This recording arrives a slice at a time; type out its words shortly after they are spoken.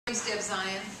My name is Deb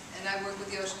Zeyen, and I work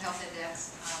with the Ocean Health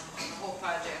Index on the whole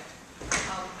project.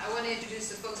 I want to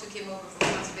introduce the folks who came over from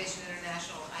Conservation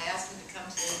International. I asked them to come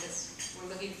today because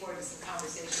we're looking forward to some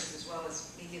conversations as well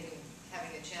as me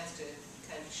having a chance to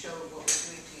kind of show what we're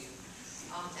doing to you.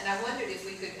 And I wondered if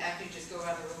we could actually just go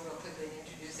around the room real quickly and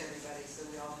introduce everybody so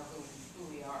we all know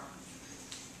who we are.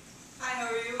 Hi, how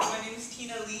are you? My name is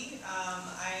Tina Lee.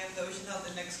 I am the Ocean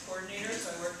Health Index Coordinator, so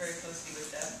I work very closely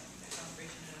with Deb at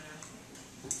Conservation International.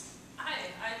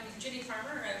 Hi, I'm Ginny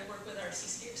Farmer. I work with our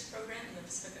Seascapes program and the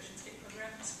Pacific Oceanscape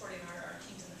program, supporting our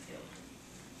teams in the field.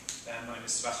 My name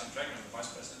is Sebastian Drake. I'm the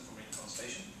Vice President for Marine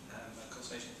Conservation at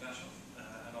Conservation International.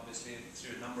 And obviously,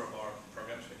 through a number of our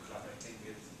programs, we're collaborating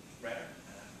with RARE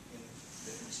in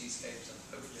different seascapes and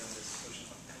hopefully on this Ocean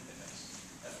Health Index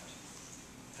effort.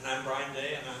 And I'm Brian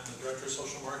Day, and I'm the Director of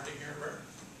Social Marketing here at RARE.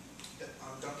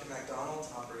 I'm Duncan MacDonald,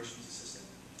 Operations Assistant.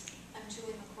 I'm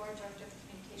Julie McCord, Director of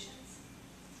Communications.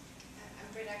 I'm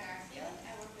Britta Garfield.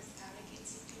 I work with Public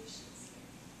Institutions.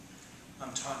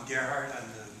 I'm Tom Gerhardt. I'm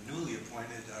the newly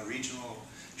appointed Regional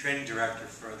Training Director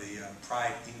for the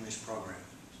Pride English program.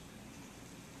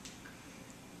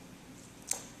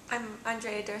 I'm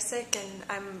Andrea Dursick, and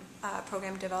I'm a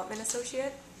Program Development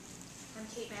Associate. I'm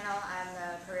Kate Mantle. I'm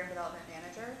the Program Development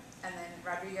Manager. And then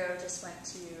Rodrigo just went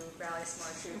to rally some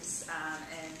more troops,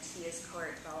 and he is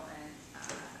Cohort Development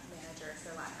Manager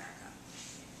for Latin America.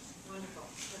 Wonderful.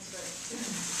 That's great.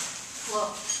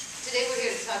 Well, today we're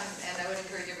here to talk, and I would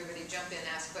encourage everybody to jump in,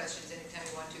 ask questions anytime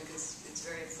you want to, because it's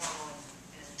very informal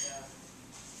and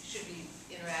should be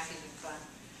interactive and fun.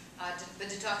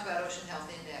 But to talk about Ocean Health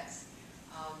Index.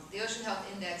 The Ocean Health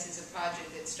Index is a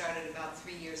project that started about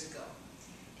 3 years ago.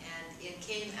 And it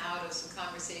came out of some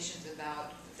conversations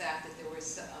about the fact that there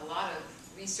was a lot of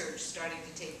research starting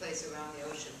to take place around the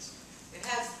oceans.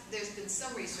 There's been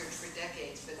some research for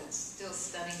decades, but it's still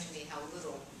stunning to me how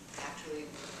little actually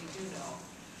we do know.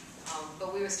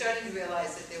 But we were starting to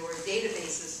realize that there were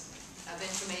databases of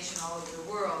information all over the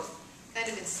world, kind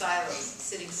of in silos,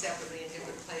 sitting separately in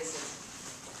different places.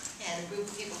 And a group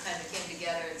of people kind of came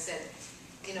together and said,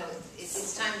 you know,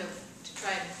 it's time to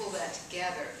try and pull that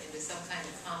together into some kind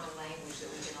of common language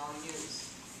that we can all use.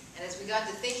 And as we got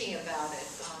to thinking about it,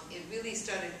 it really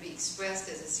started to be expressed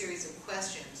as a series of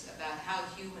questions about how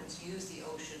humans use the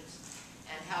oceans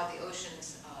and how the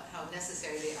oceans, how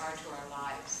necessary they are to our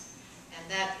lives.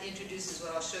 And that introduces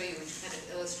what I'll show you, which kind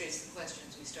of illustrates the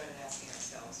questions we started asking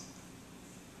ourselves.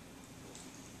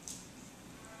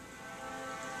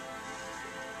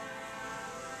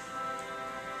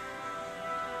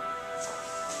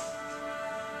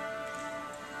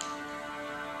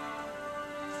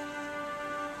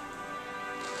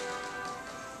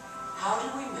 How do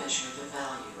we measure the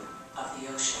value of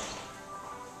the ocean?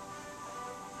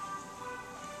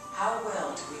 How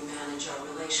well do we manage our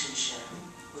relationship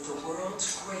with the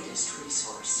world's greatest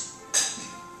resource?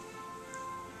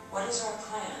 What is our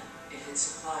plan if its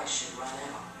supply should run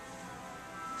out?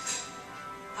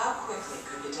 How quickly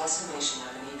could the decimation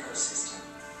of an ecosystem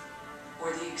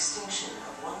or the extinction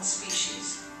of one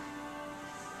species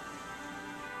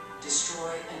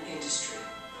destroy an industry,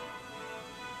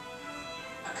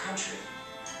 a country,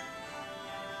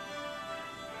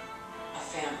 a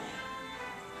family?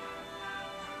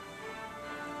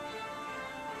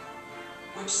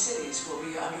 Which cities will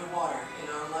be underwater in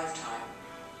our lifetime?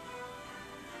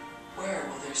 Where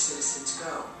will their citizens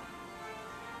go?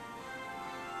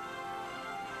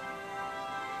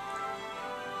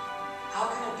 How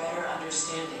can a better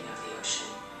understanding of the ocean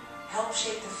help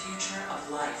shape the future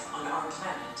of life on our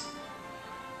planet?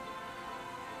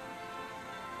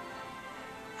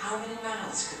 How many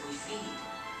mouths could we feed?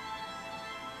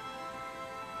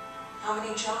 How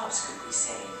many jobs could we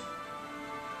save?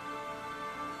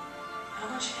 How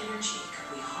much energy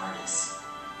could we harness?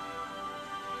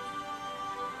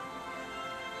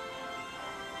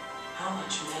 How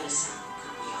much medicine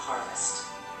could we harvest?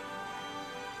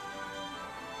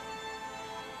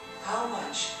 How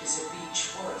much is a beach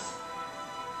worth?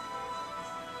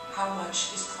 How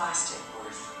much is plastic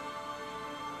worth?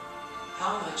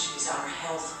 How much is our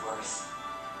health worth?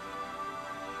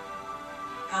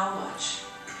 How much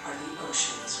are the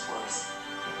oceans worth?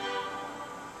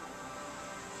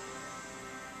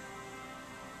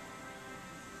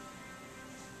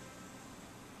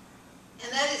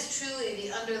 And that is truly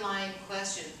the underlying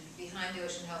question behind the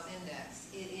Ocean Health Index.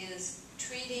 It is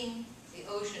treating the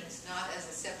oceans not as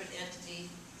a separate entity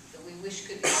that we wish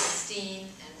could be pristine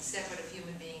and separate of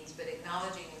human beings, but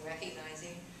acknowledging and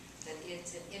recognizing that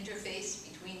it's an interface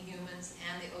between humans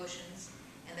and the oceans,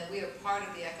 and that we are part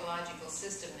of the ecological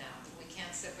system now. We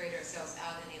can't separate ourselves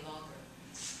out any longer.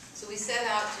 So we set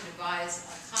out to devise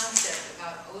a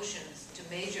about oceans to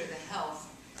measure the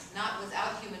health, not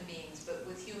without human beings, but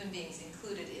with human beings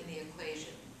included in the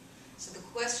equation. So the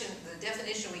question, the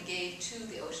definition we gave to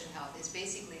the ocean health is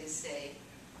basically to say,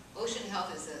 ocean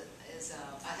health is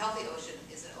a healthy ocean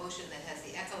is an ocean that has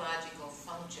the ecological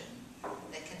function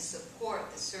that can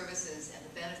support the services and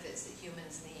the benefits that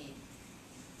humans need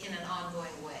in an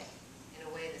ongoing way, in a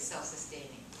way that's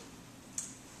self-sustaining.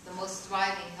 The most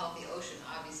thriving, healthy ocean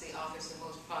obviously offers the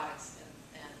most products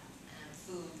and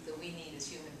food that we need as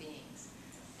human beings.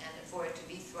 And for it to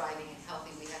be thriving and healthy,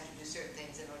 we have to do certain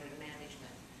things in order to manage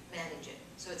it.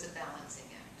 So it's a balancing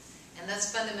act. And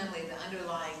that's fundamentally the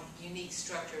underlying unique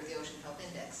structure of the Ocean Health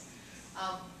Index.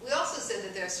 We also said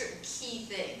that there are certain key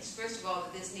things. First of all,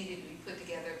 that this needed to be put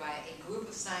together by a group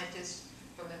of scientists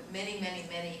from many, many,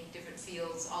 many different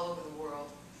fields all over the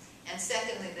world. And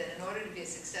secondly, that in order to be a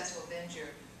successful venture,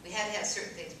 we had to have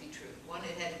certain things be true. One,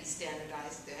 it had to be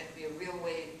standardized. There had to be a real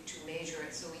way to measure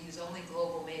it, so we use only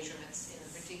global measurements in a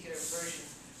particular version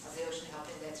of the Ocean Health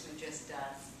Index we've just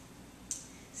done.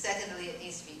 Secondly, it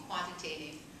needs to be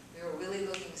quantitative. We were really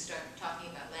looking to start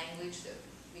talking about language that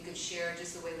we could share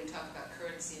just the way we talk about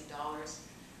currency and dollars.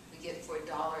 We get for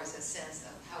dollars a sense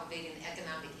of how big an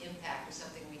economic impact of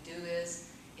something we do is.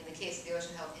 In the case of the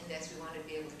Ocean Health Index, we wanted to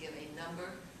be able to give a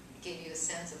number. Gave you a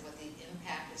sense of what the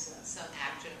impact of some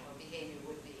action or behavior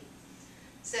would be.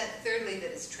 Thirdly,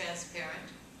 that it's transparent,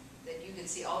 that you can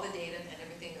see all the data and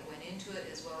everything that went into it,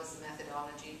 as well as the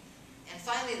methodology. And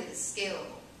finally, that it's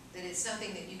scalable, that it's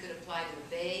something that you could apply to the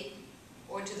bay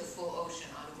or to the full ocean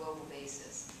on a global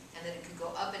basis, and that it could go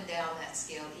up and down that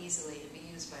scale easily and be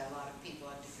used by a lot of people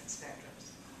on different spectrums.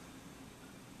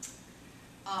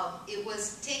 It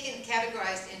was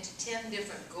categorized into 10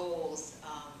 different goals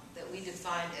that we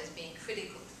defined as being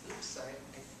critical. Oops, sorry,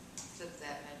 I flipped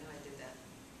that, and I knew I did that.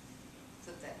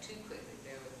 Flipped that too quickly,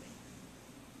 bear with me.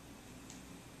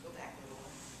 Go back a little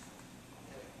one.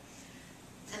 There we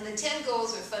go. And the 10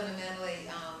 goals are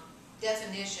fundamentally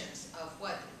definitions of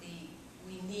what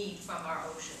we need from our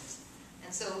oceans.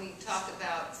 And so we talked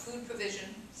about food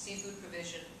provision, seafood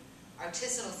provision,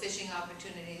 artisanal fishing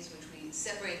opportunities, which we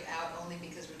separate out only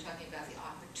because we're talking about the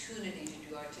opportunity to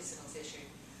do artisanal fishing.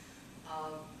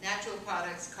 Natural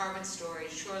products, carbon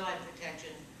storage, shoreline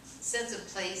protection, sense of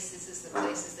place. This is the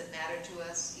places that matter to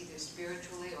us, either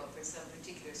spiritually or for some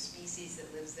particular species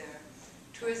that lives there.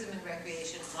 Tourism and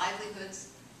recreation,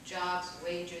 livelihoods, jobs,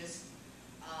 wages,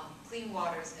 clean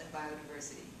waters, and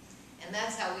biodiversity. And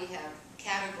that's how we have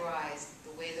categorized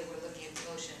the way that we're looking at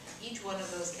the ocean. Each one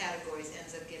of those categories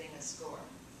ends up getting a score.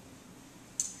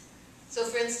 So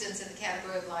for instance, in the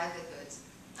category of livelihoods,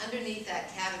 underneath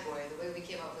that category, the way we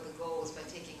came up with the goal was by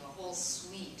taking a whole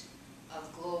suite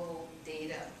of global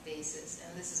databases.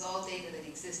 And this is all data that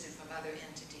existed from other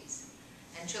entities.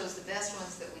 And chose the best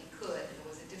ones that we could, and it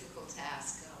was a difficult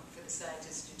task for the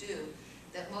scientists to do,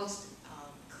 that most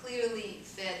clearly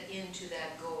fed into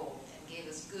that goal and gave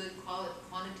us good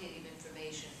quantitative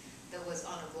information that was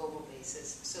on a global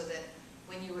basis, so that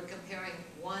when you were comparing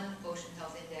one Ocean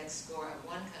Health Index score of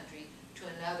one country to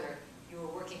another, you were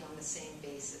working on the same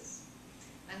basis.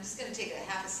 I'm just going to take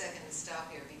a half a second to stop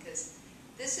here, because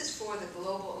this is for the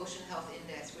Global Ocean Health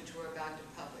Index, which we're about to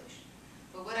publish.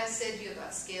 But what I said to you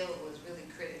about scalable is really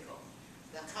critical.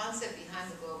 The concept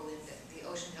behind the Global Index, the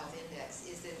Ocean Health Index,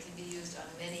 is that it can be used on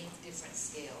many different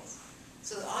scales.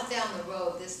 So on down the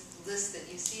road, this list that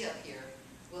you see up here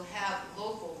will have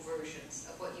local versions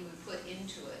of what you would put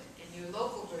into it. And your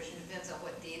local version depends on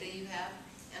what data you have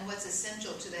and what's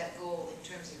essential to that goal in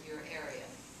terms of your area.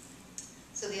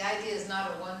 So the idea is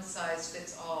not a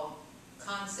one-size-fits-all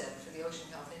concept for the Ocean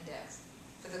Health Index.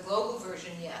 For the global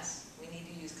version, yes, we need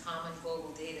to use common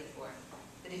global data for it.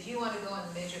 But if you want to go and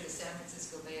measure the San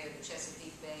Francisco Bay or the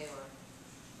Chesapeake Bay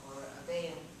or a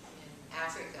bay in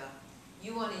Africa,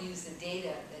 you want to use the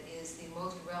data that is the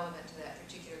most relevant to that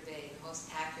particular bay, the most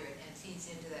accurate, and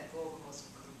feeds into that goal most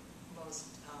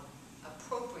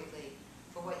appropriately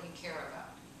for what you care about.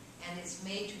 And it's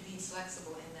made to be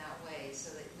flexible in that way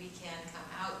so that we can come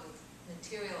out with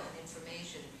material and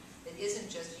information that isn't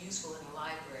just useful in a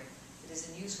library, but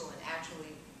isn't useful in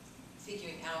actually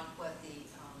figuring out what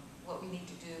we need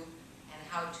to do and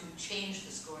how to change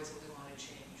the scores that we want to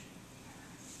change.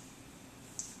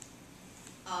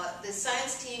 The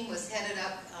science team was headed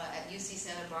up at UC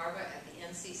Santa Barbara at the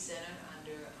NC Center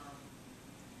under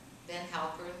Ben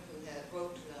Halpern, who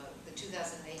wrote the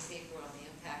 2008 paper on the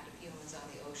impact of humans on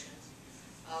the oceans.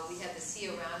 We had the Sea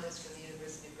Around Us from the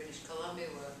University of British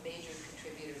Columbia, who were a major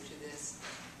contributor to this,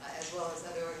 as well as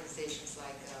other organizations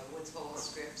like Woods Hole,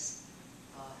 Scripps,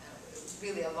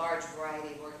 really a large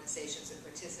variety of organizations that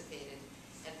participated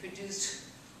and produced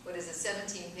what is a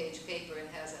 17-page paper and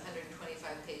has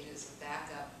 125 pages of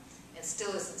backup, and still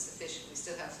isn't sufficient. We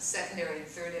still have secondary and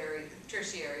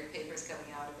tertiary papers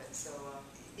coming out of it, so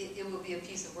it will be a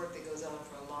piece of work that goes on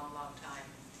for a long, long time.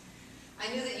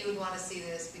 I knew that you would want to see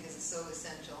this because it's so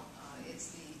essential.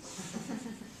 It's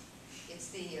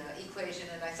the equation,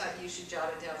 and I thought you should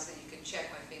jot it down so you can check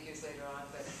my figures later on.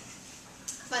 But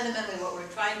fundamentally, what we're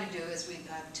trying to do is we've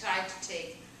tried to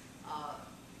take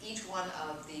each one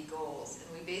of the goals, and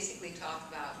we basically talk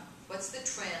about what's the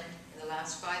trend in the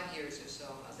last 5 years or so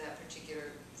of that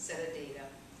particular set of data,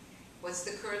 what's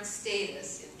the current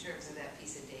status in terms of that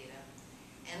piece of data,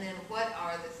 and then what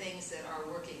are the things that are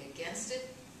working against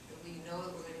it, that we know that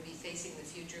we're going to be facing in the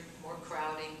future, more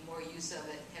crowding, more use of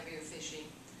it, heavier fishing,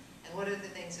 and what are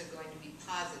the things that are going to be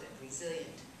positive,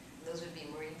 resilient, and those would be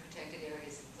marine protected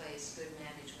areas in place, good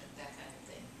management, that kind of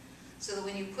thing. So that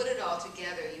when you put it all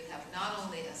together, you have not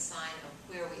only a sign of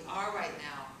where we are right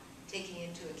now, taking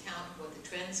into account what the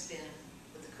trend's been,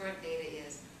 what the current data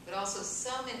is, but also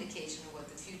some indication of what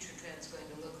the future trend's going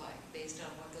to look like based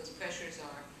on what those pressures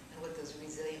are and what those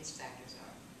resilience factors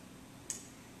are.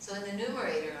 So in the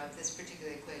numerator of this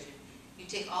particular equation, you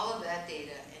take all of that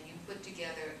data and you put it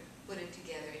together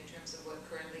in terms of what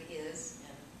currently is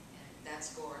and that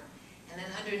score. And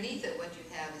then underneath it, what you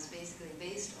have is basically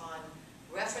based on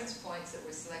reference points that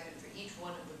were selected for each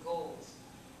one of the goals,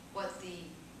 what the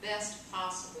best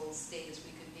possible status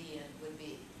we could be in would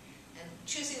be. And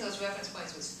choosing those reference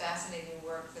points was fascinating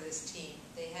work for this team.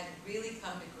 They had to really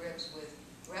come to grips with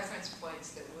reference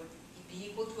points that would be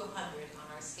equal to 100 on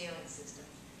our scaling system.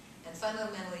 And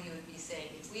fundamentally, you would be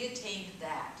saying, if we attained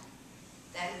that,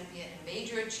 that would be a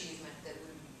major achievement that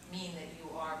would mean that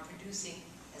you are producing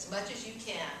as much as you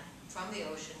can from the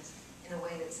oceans in a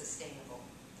way that's sustainable.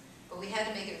 But we had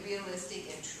to make it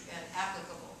realistic and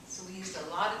applicable. So we used a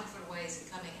lot of different ways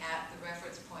of coming at the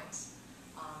reference points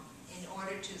in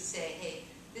order to say, hey,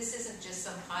 this isn't just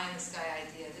some pie-in-the-sky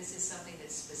idea. This is something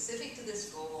that's specific to this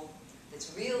goal,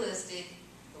 that's realistic,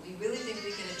 that we really think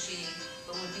we can achieve,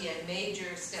 but would be a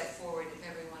major step forward if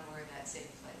everyone were in that same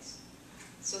place.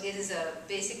 So it is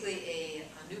basically a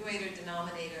numerator,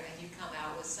 denominator, and you come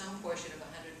out with some portion of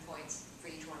 100 points for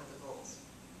each one of the goals.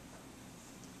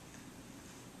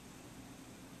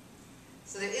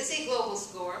 So there is a global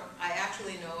score. I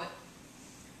actually know it,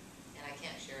 and I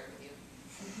can't share it with you.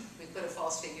 We put a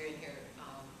false figure in here.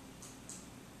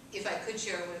 If I could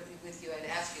share it with you, I'd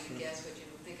ask you to guess what you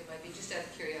think it might be, just out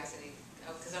of curiosity,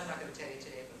 because I'm not going to tell you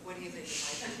today, but what do you think it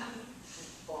might be?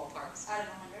 Ballparks. Out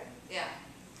of 100? Yeah.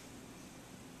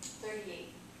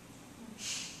 38.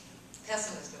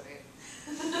 Pessimist over here.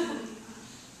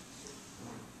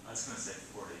 I was going to say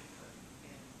 40. But...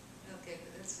 Yeah. Okay,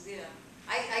 but that's, yeah.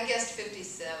 I guessed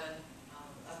 57.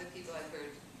 Other people I've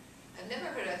heard. I've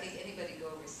never heard, I think, anybody go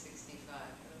over 65. I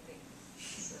don't think.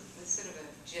 So there's sort of a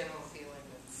general feeling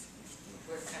of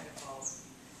where it kind of falls.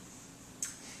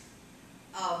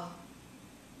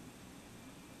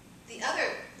 The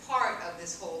other part of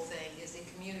this whole thing is a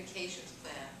communications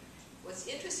plan. What's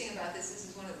interesting about this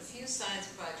is one of the few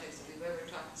science projects that we've ever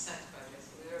talked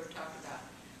about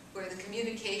where the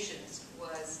communications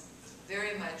was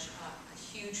very much a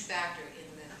huge factor in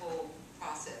the whole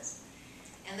process.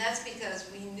 And that's because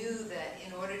we knew that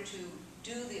in order to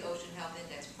do the Ocean Health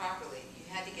Index properly, you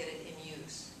had to get it in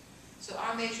use. So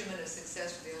our measurement of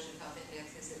success for the Ocean Health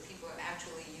Index is that people are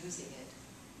actually using it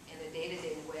in a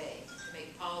day-to-day way to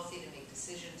make policy, to make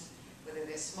decisions, whether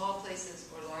they're small places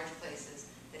or large places,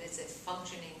 that it's a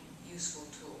functioning, useful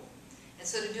tool. And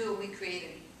so to do it, we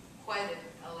created quite an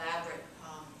elaborate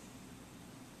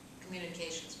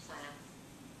communications plan.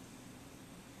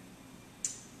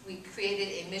 We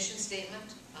created a mission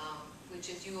statement, which,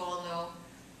 as you all know,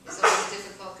 is always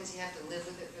difficult because you have to live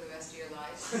with it for the rest of your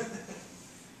life.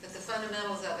 But the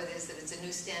fundamentals of it is that it's a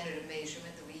new standard of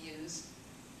measurement that we use,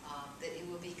 that it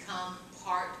will become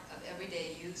part of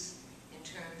everyday use in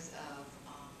terms of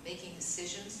making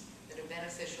decisions that are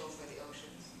beneficial for the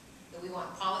oceans, that we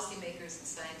want policymakers and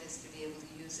scientists to be able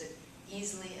to use it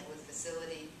easily and with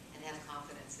facility and have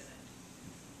confidence in it.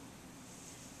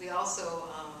 We also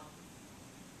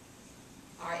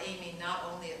are aiming not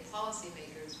only at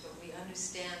policymakers, but we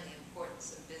understand the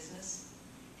importance of business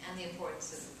and the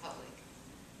importance of the public.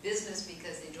 Business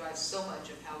because they drive so much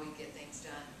of how we get things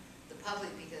done. The public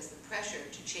because the pressure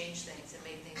to change things and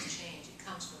make things change, it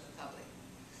comes from the public.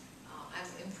 I'm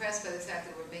impressed by the fact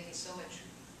that we're making so much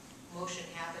motion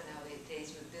happen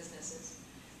nowadays with businesses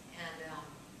and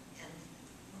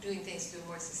doing things through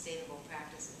more sustainable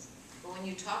practices. But when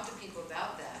you talk to people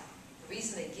about that, the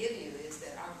reason they give you is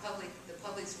that the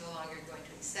public's no longer going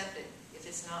to accept it if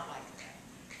it's not like that.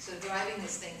 So driving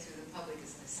this thing through the public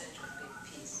is an essential big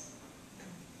piece.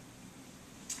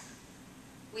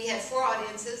 We had 4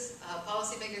 audiences,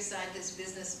 policymakers, scientists,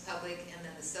 business, public, and then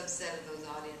the subset of those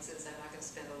audiences. I'm not going to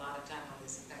spend a lot of time on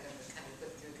this. In fact, I'm going to kind of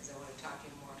flip through because I want to talk to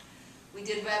you more. We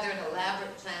did rather an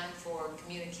elaborate plan for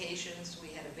communications.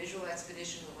 We had a visual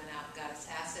expedition that went out and got us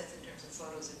assets in terms of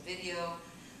photos and video.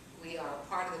 We are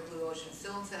part of the Blue Ocean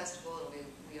Film Festival, and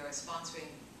we are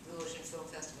sponsoring Blue Ocean Film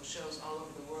Festival shows all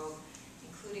over the world,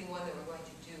 including one that we're going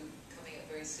to do coming up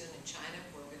very soon in China,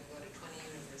 where we're going to go to 20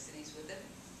 universities with it.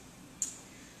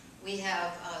 We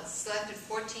have selected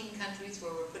 14 countries where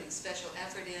we're putting special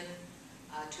effort in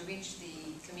to reach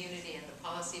the community and the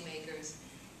policymakers.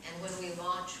 And when we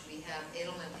launch, we have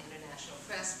Edelman International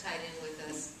Press tied in with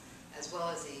us, as well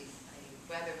as a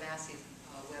rather massive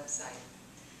website.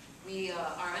 We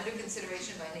are under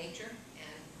consideration by Nature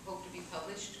and hope to be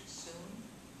published soon.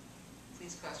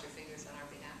 Please cross your fingers on our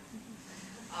behalf.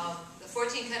 The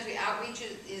 14-country outreach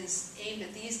is aimed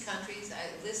at these countries. I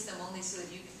list them only so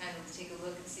that you can kind of take a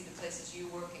look and see the places you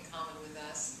work in common with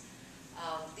us.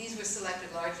 These were selected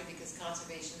largely because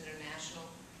Conservation International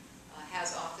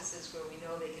has offices where we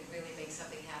know they can really make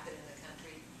something happen in the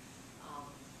country.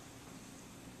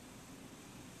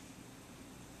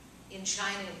 In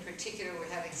China in particular,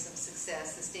 we're having some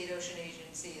success. The State Ocean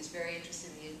Agency is very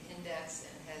interested in the index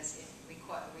and has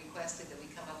requested that we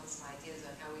come up with some ideas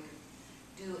on how we could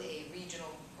do a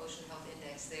regional ocean health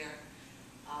index there.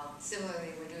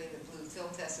 Similarly, we're doing the Blue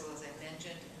Film Festival, as I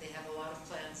mentioned, and they have a lot of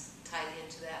plans tied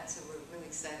into that, so we're really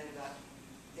excited about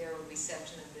their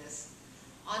reception of this.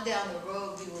 On down the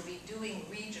road, we will be doing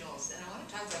regionals, and I want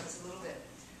to talk about this a little bit.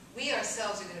 We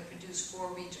ourselves are going to produce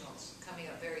 4 regionals coming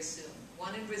up very soon.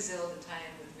 One in Brazil to tie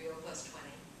in with Rio Plus 20.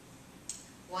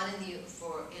 One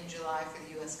in July for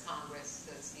the U.S. Congress,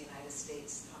 that's the United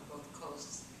States on both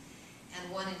coasts. And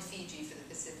one in Fiji for the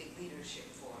Pacific Leadership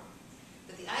Forum.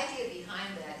 But the idea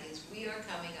behind that is we are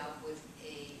coming up with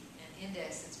an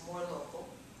index that's more local,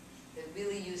 that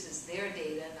really uses their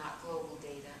data, not global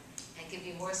data, and can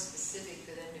be more specific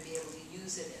for them to be able to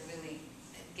use it and really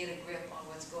get a grip on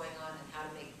what's going on and how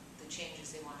to make the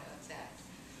changes they want to affect.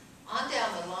 On down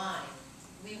the line,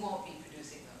 we won't be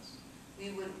producing those.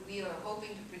 We are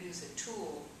hoping to produce a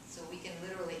tool so we can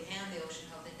literally hand the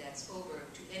Ocean Health Index over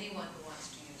to anyone who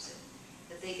wants to use it,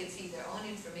 that they can feed their own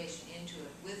information into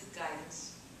it with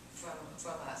guidance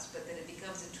from us, but that it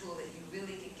becomes a tool that you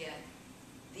really can get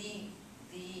the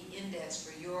index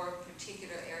for your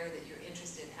particular area that you're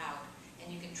interested out,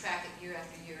 and you can track it year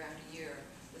after year after year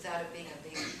without it being a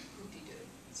big hoop-de-doo,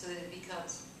 so that it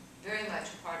becomes very much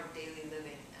a part of daily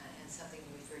living and something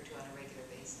you refer to on a regular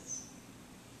basis.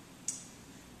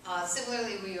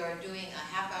 Similarly, we are doing a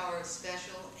half-hour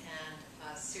special and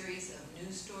a series of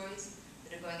news stories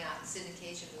that are going out in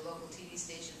syndication to local TV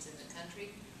stations in the country.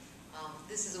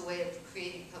 This is a way of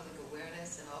creating public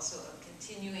awareness and also of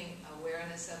continuing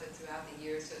awareness of it throughout the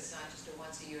year, so it's not just a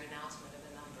once-a-year announcement of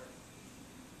a number.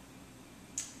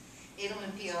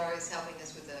 Edelman PR is helping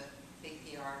us with a big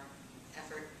PR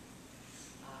effort.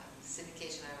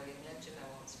 Syndication I already mentioned, I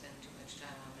won't spend too much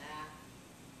time on that.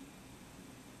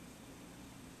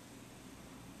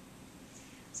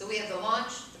 So we have the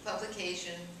launch, the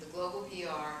publication, the global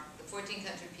PR, the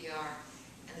 14-country PR,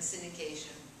 and the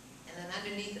syndication. And then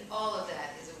underneath all of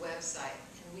that is a website.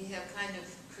 And we have kind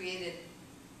of created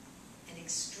an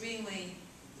extremely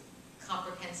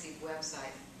comprehensive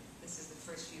website. This is the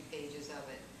first few pages of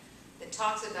it. That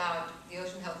talks about the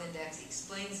Ocean Health Index,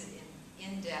 explains it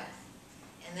in depth,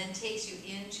 and then takes you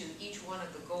into each one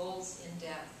of the goals in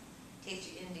depth, takes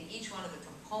you into each one of the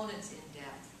components in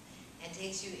depth, and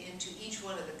takes you into each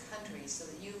one of the countries so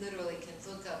that you literally can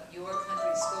look up your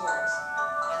country's scores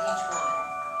on each one,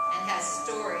 and has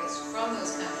stories from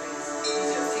those countries.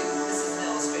 These are a few. This is an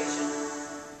illustration.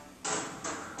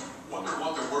 Wonder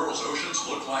what the world's oceans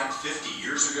looked like 50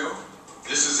 years ago?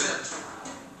 This is it.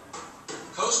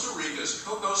 Costa Rica's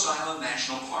Cocos Island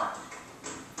National Park.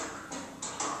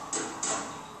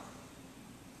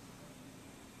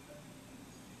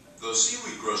 Though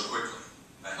seaweed grows quickly,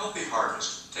 a healthy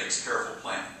harvest takes careful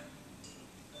planning.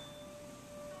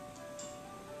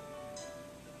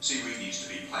 Seaweed needs to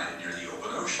be planted near the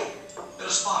open ocean, at a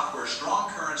spot where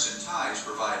strong currents and tides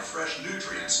provide fresh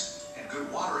nutrients and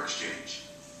good water exchange.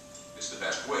 It's the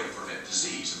best way to prevent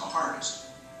disease in the harvest.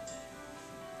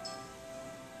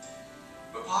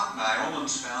 Bapak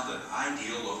Nyomans found an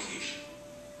ideal location.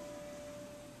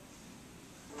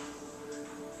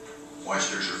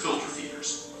 Oysters are filter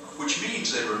feeders, which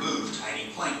means they remove tiny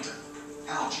plankton,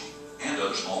 algae, and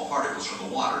other small particles from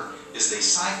the water as they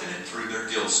siphon it through their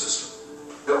gill system.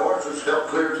 The oysters help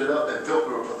clears it up and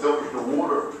filters the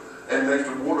water and makes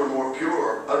the water more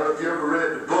pure. I don't know if you ever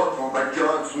read the book by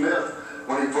John Smith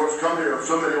when he first come here of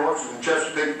so many oysters in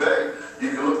Chesapeake Bay.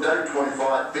 You can look down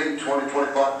 25 feet,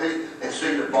 25 feet, and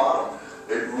see the bottom.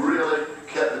 It really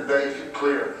kept the bay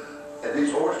clear. And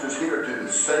these oysters here do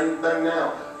the same thing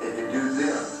now as they do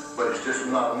then, but it's just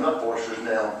not enough oysters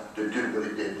now to do what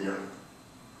it did then.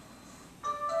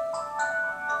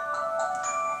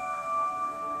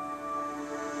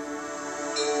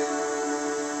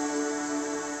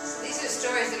 So these are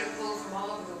stories that are pulled from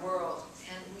all over the world,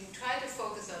 and we tried to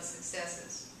focus on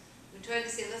successes. We tried to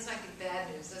say, let's not get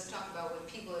bad news. Let's talk about what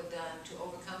people have done to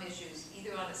overcome issues,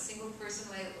 either on a single person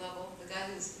level. The guy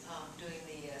who's doing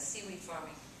the seaweed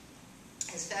farming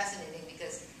is fascinating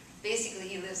because basically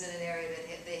he lives in an area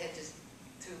that they had just,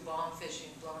 through bomb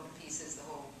fishing, blown to pieces the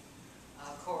whole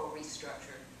coral reef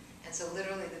structure. And so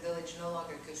literally the village no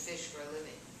longer could fish for a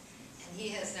living. And he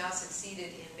has now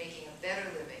succeeded in making a better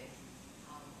living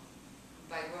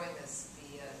by growing the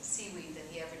seaweed than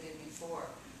he ever did before.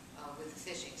 With the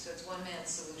fishing. So it's one man's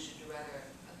solution to rather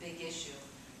a big issue.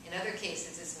 In other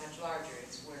cases, it's much larger.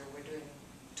 It's where we're doing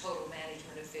total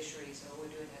management of fisheries, or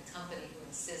we're doing a company who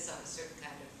insists on a certain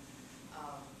kind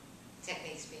of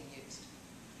techniques being used.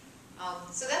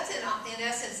 So that's in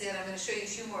essence it. I'm going to show you a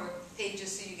few more pages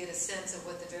so you get a sense of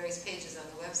what the various pages on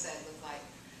the website look like.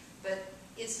 But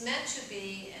it's meant to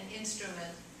be an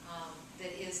instrument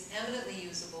that is eminently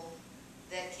usable,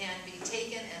 that can be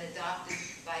taken and adopted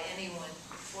by anyone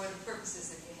for the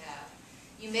purposes that you have.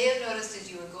 You may have noticed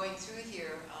as you were going through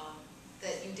here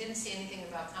that you didn't see anything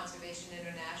about Conservation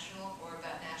International or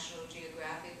about National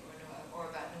Geographic or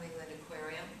about New England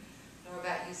Aquarium, nor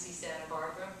about UC Santa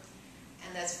Barbara.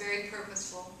 And that's very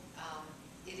purposeful.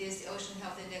 The Ocean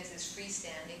Health Index is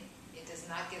freestanding. It does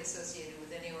not get associated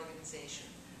with any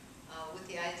organization, with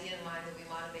the idea in mind that we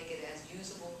want to make it as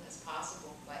usable as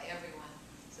possible by everyone.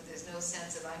 So there's no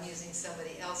sense of I'm using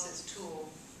somebody else's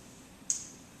tool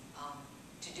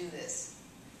to do this.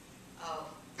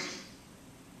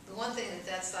 The one thing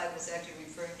that slide was actually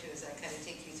referring to as I kind of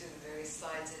take you through the various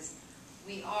slides is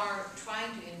we are trying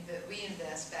to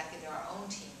reinvest back into our own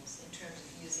teams in terms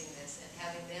of using this and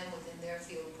having them within their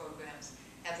field programs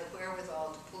have the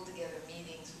wherewithal to pull together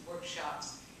meetings,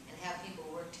 workshops, and have people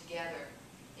work together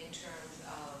in terms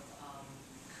of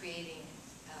creating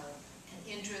an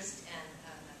interest and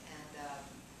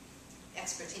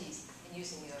expertise in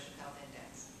using the Ocean Health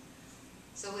Index.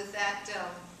 So with that,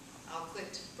 I'll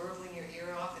quit burbling your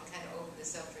ear off and kind of open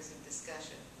this up for some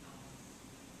discussion.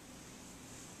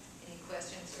 Any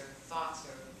questions or thoughts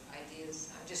or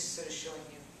ideas? I'm just sort of showing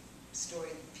you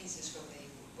story pieces from the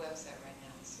website right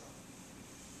now.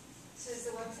 So is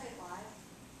the website live?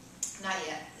 Not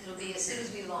yet. It'll be as soon as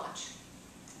we launch.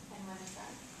 And when is that?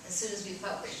 As soon as we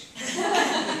publish.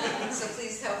 So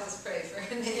please help us pray for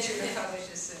making sure we publish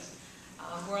as soon.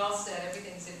 We're all set,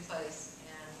 everything's in place,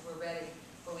 and we're ready.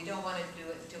 But we don't want to do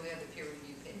it until we have the peer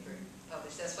review paper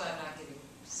published. That's why I'm not giving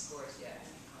scores yet.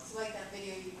 So like that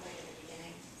video you played at the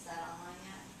beginning, is that online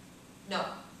yet? No.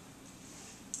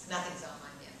 Nothing's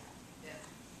online yet. Yeah.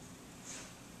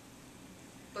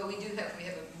 But we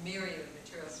have a myriad of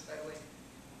materials, by the way,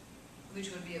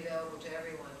 which would be available to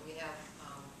everyone. We have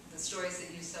the stories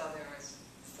that you saw, there are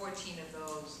 14 of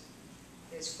those.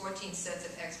 There's 14 sets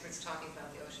of experts talking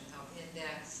about the Ocean Health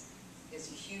Index.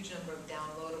 There's a huge number of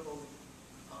downloadable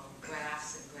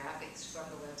graphs and graphics from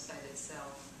the website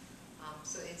itself.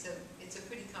 So it's a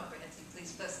pretty comprehensive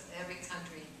piece. Plus, every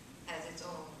country has its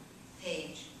own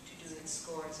page to do its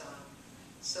scores on.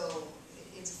 So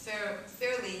it's a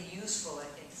fairly useful, I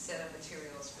think, set of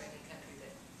materials for any country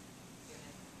that you're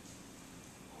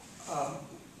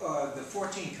in. The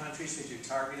 14 countries that you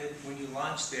targeted, when you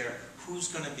launch there, who's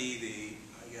going to be the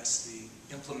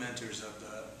implementers of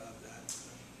that?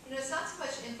 It's not so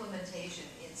much implementation.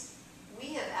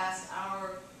 We have asked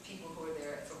our people who are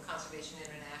there from Conservation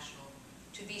International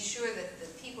to be sure that the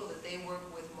people that they work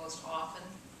with most often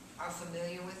are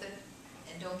familiar with it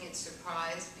and don't get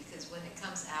surprised, because when it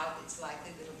comes out, it's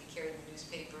likely that it'll be carried in the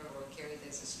newspaper or carried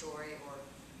as a story or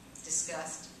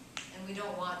discussed. And we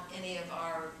don't want any of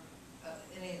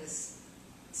the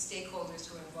stakeholders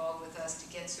who are involved with us to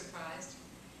get surprised.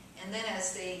 And then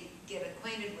as they get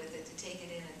acquainted with it, to take it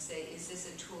in and say, is this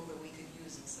a tool that we could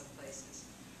use in some places?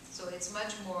 So it's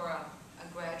much more a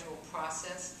gradual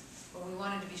process, but we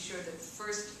wanted to be sure that the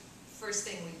first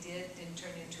thing we did didn't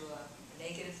turn into a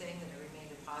negative thing, that it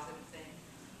remained a positive thing.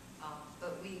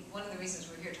 But one of the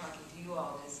reasons we're here talking to you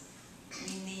all is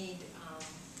we need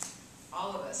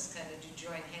all of us kind of to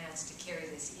join hands to carry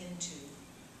this into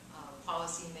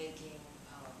policy making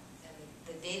and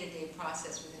the day-to-day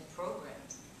process within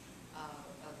programs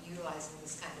of utilizing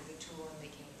this kind of a tool and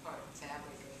making it part of the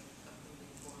fabric of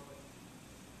moving forward.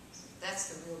 So that's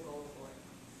the real goal for it.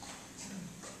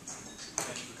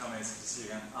 Thank you for coming. It's good to see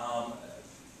you again.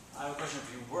 I have a question.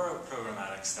 If you were a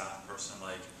programmatic staff person,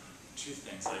 like two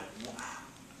things, like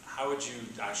how would you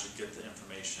actually get the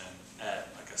information at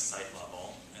like a site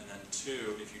level? And then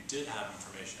two, if you did have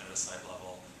information at a site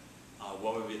level,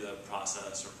 what would be the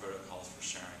process or protocols for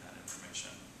sharing that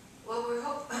information? Well,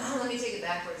 let me take it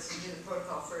backwards and do the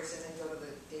protocol first and then go to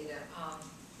the data.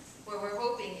 What we're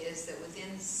hoping is that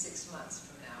within 6 months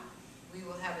from now, we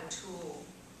will have a tool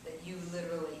that you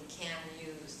literally can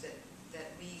use, that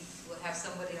we will have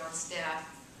somebody on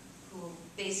staff who will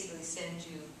basically send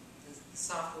you the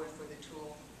software for the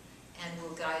tool and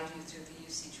will guide you through the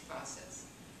usage process.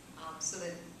 So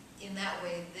that in that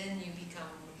way, then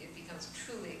it becomes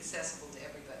truly accessible to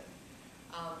everybody.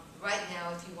 Right now,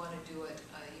 if you want to do it,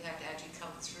 you have to actually come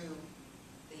through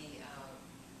the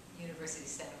University of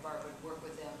Santa Barbara and work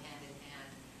with them hand in hand.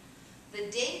 The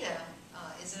data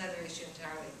is another issue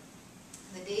entirely.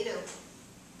 The data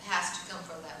has to come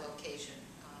from that location.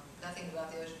 Nothing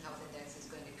about the Ocean Health Index is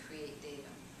going to create data.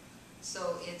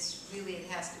 So it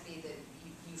has to be that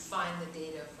you find the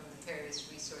data from the various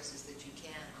resources that you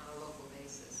can on a local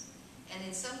basis. And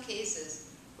in some cases,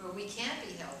 where we can't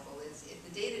be helpful is if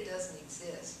the data doesn't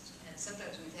exist, and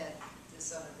sometimes we've had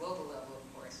this on a global level, of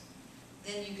course,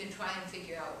 then you can try and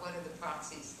figure out what are the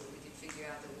proxies that we can figure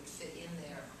out that would fit in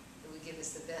there, that would give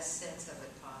us the best sense of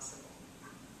it possible.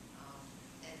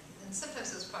 And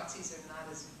sometimes those proxies are not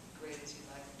as great as you'd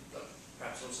like them to be.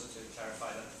 Perhaps also to clarify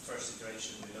that the first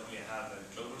iteration will only have a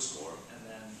global score and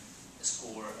then a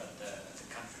score at the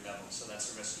country level. So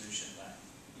that's a resolution that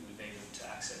you would be able to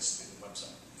access through the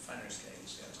website. Finer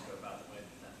scales, you have to go about the way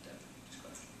that Deb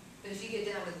described. But if you get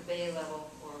down to the Bay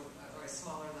level or a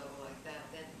smaller level like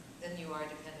that, then you are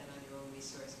dependent on your own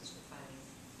resources for finding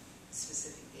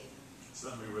specific data. So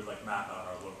then we would like map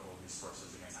out our local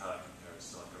resources against how that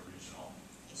compares to like a regional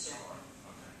score.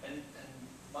 Okay. And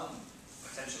one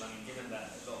potential, given that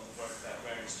a lot of the work that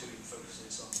RARE is doing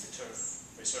focuses on the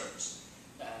turf reserves,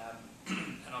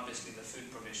 and obviously the food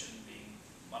provision being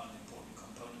one of the important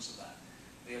components of that,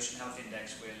 the Ocean Health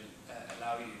Index will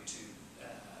allow you to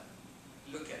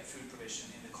look at food provision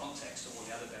in the context of all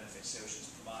the other benefits the oceans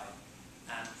provide,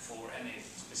 and for any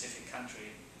specific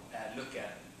country, look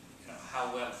at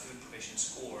how well food provision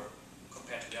score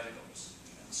compared to the other goals.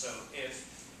 And so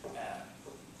if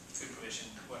food provision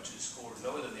were to score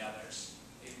lower than the others,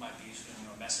 it might be useful in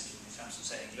your messaging in terms of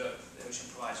saying, look, the ocean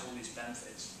provides all these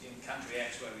benefits. In country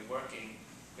X where we're working,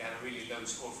 we have a really low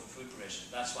score for food provision.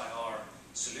 That's why our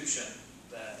solution,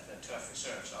 the turf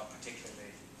reserves, are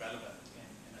particularly relevant in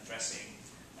addressing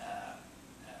a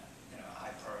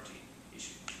high priority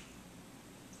issue.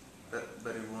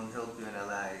 But it won't help you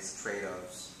analyze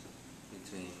trade-offs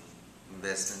between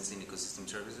investments in ecosystem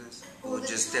services. It will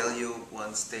just tell you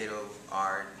one state of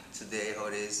art today how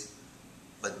it is,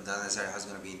 but not necessarily how it's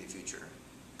going to be in the future,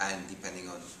 and depending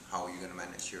on how you're going to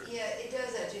manage your. Yeah, it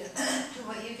does that, Jim.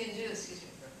 What you can do, excuse me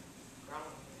for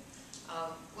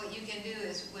growling. What you can do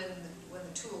is when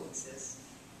the tool exists,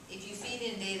 if you feed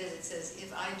in data that says,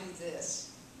 if I do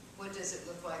this, what does it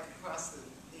look like across the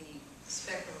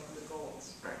spectrum of the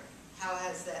goals? Right. How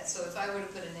has that, so if I were to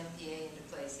put an MPA into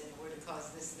place and it were to cause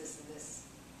this, this, and this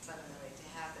fundamentally to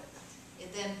happen,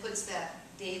 it then puts that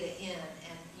data in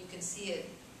and you can see it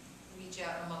reach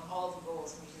out among all the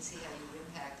goals and you can see how you've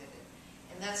impacted it.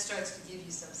 And that starts to give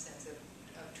you some sense of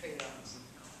trade-offs.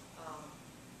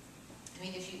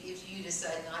 If you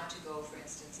decide not to go, for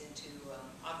instance, into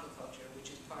aquaculture, which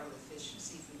is part of the fish and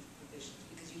seafood provisions,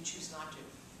 because you choose not to,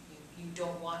 you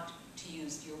don't want to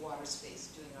use your water space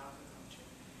doing aquaculture,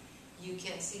 you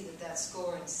can see that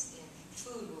score in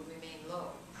food will remain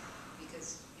low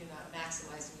because you're not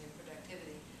maximizing your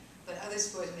productivity. But other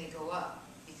scores may go up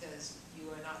because you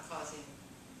are not causing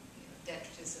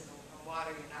detritus in the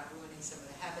water, you're not ruining some of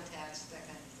the habitats, that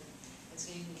kind of thing. And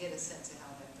so you can get a sense of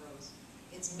how that goes.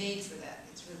 It's made for that.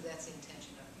 That's the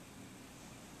intention of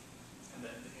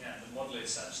it. And the model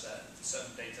is such that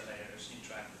certain data layers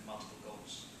interact with multiple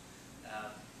goals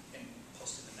in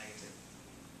positive and negative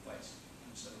ways.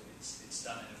 And so it's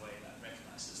done in a way that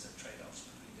recognizes the trade-offs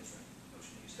between different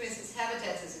ocean uses. For instance,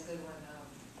 habitats is a good one.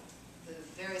 The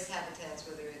various habitats,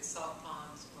 whether it's salt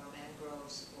ponds or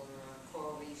mangroves or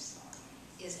coral reefs,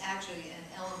 is actually an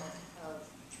element of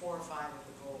 4 or 5 of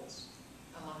the goals,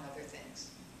 among other things.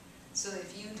 So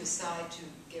if you decide to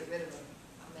get rid of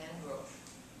a mangrove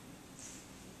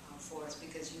forest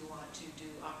because you want to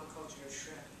do aquaculture of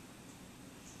shrimp,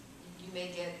 you may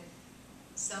get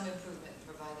some improvement in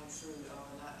providing food,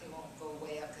 it won't go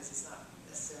way up because it's not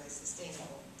necessarily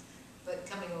sustainable. But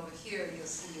coming over here, you'll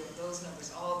see those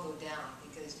numbers all go down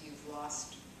because you've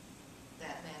lost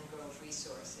that mangrove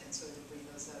resource, and so it'll bring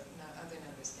those other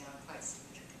numbers down quite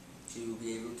significantly. So you'll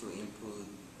be able to input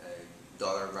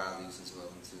dollar values as well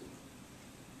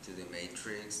to the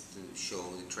matrix to show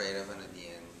the trade-off, and at the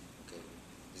end, okay,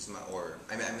 this is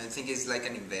I think it's like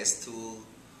an invest tool,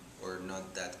 or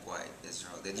not that quite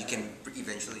necessarily, that you can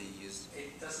eventually use.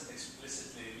 It doesn't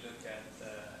explicitly look at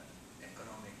the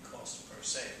economic cost per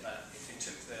se, but if you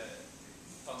took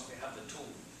once we have the tool,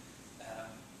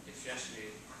 if you actually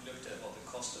looked at what the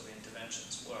cost of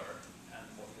interventions were and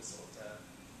what you thought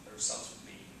the results would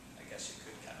be, I guess you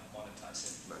could kind of monetize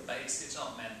it. Right. But it's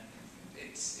not meant.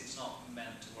 It's not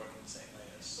meant to work in the same way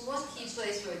as. So one key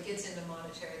place where it gets into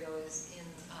monetary, though, is in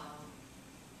the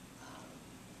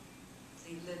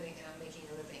living, making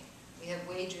a living. We have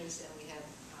wages and we have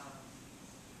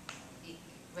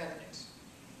revenues,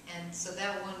 and so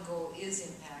that one goal is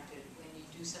impacted when you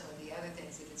do some of the other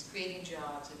things. If it's creating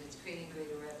jobs, if it's creating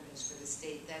greater revenues for the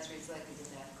state, that's reflected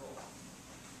in that goal.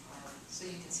 So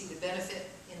you can see the benefit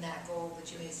in that goal,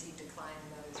 but you may see decline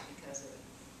in others because of it,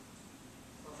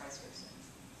 or vice versa.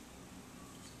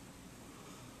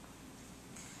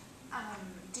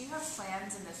 Do you have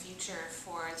plans in the future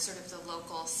for sort of the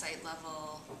local site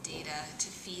level data to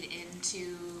feed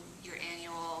into your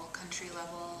annual country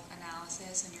level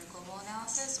analysis and your global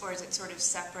analysis, or is it sort of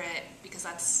separate because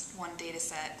that's one data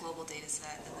set, global data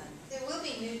set, and then? There will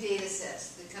be new data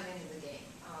sets that come into the game.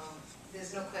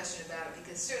 There's no question about it,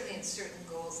 because certainly in certain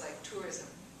goals like tourism,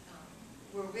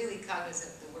 we're really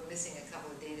cognizant that we're missing a couple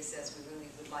of data sets we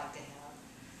really would like to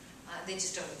have. They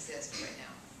just don't exist right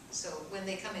now. So when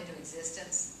they come into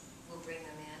existence, we'll bring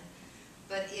them in.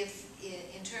 But if,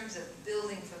 in terms of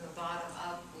building from the bottom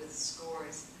up with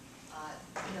scores,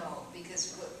 no,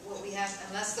 because what we have,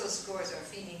 unless those scores are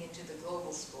feeding into the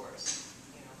global scores,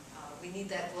 we need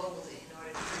that global in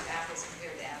order to keep apples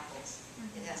compared to apples.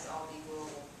 It has to all be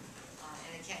global,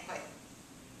 and it can't quite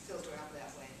filter up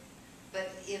that way.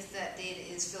 But if that data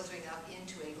is filtering up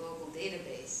into a global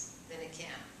database, then it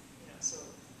can. So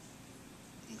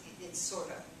it's sort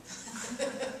of.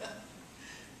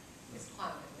 It's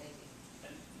quantum, maybe.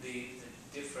 And the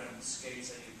different scales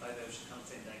that you apply the Ocean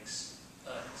Health Index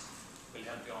will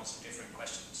help you answer different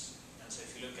questions. And so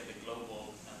if you look at the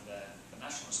global and the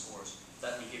national scores,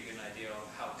 that will give you an idea of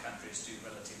how countries do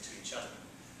relative to each other.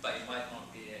 But it might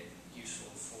not be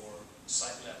useful for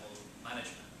site level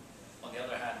management. On the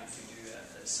other hand, if you do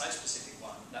a site-specific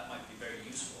one, that might be very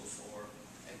useful for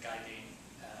guiding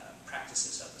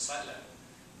practices at the site level.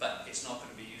 But it's not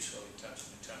going to be useful in terms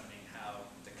of determining how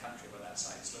the country where that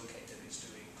site is located is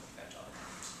doing compared to other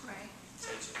countries. Right.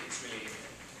 So it's really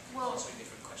answering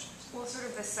different questions. Well, sort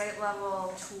of the site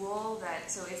level tool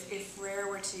so if RARE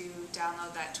were to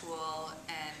download that tool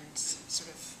and sort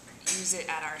of use it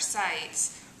at our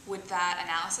sites, would that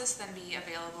analysis then be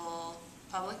available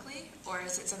publicly, or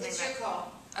is it something it's your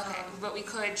call. Okay, but we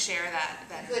could share that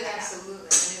then. We could, absolutely.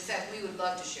 And in fact, we would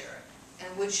love to share it,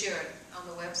 and would share it on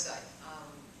the website.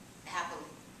 Happily.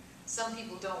 Some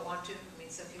people don't want to. I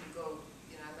mean, some people go,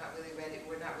 I'm not really ready,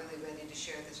 we're not really ready to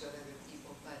share this with other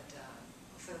people, but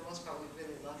for the most part, we'd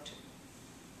really love to.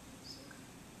 So,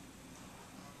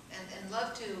 and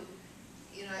love to,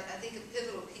 I think a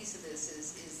pivotal piece of this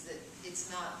is that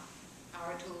it's not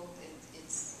our tool,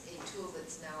 it's a tool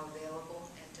that's now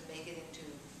available, and to make it into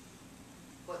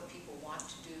what people want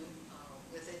to do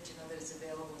with it, that it's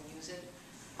available and use it,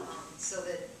 so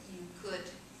that you could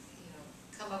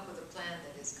come up with a plan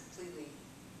that is completely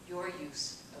your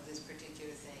use of this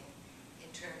particular thing in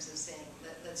terms of saying,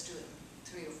 let's do it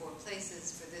in 3 or 4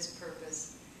 places for this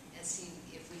purpose and see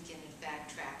if we can in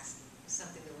fact track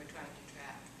something that we're trying to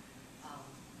track.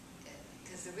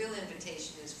 Because the real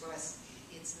invitation is for us,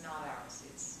 it's not ours.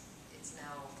 It's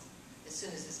now, as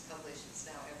soon as it's published, it's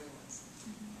now everyone's.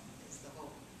 Is the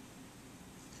hope.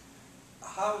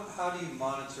 How do you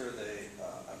monitor the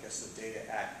data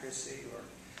accuracy, or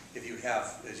if you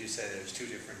have, as you said, there's 2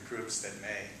 different groups that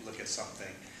may look at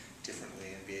something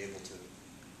differently and be able to.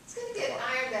 It's going to get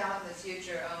ironed out in the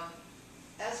future.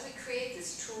 As we create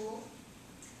this tool,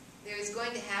 there is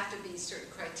going to have to be certain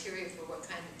criteria for what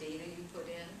kind of data you put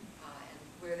in and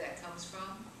where that comes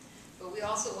from. But we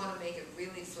also want to make it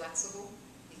really flexible,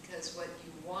 because what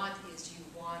you want is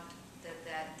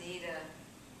that data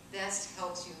best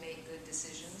helps you make good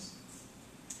decisions,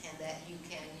 and that you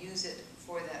can use it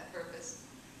for that purpose.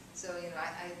 So, I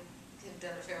have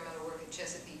done a fair amount of work in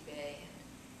Chesapeake Bay, and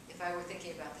if I were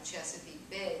thinking about the Chesapeake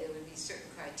Bay, there would be certain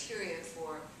criteria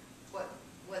for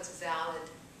what's valid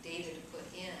data to put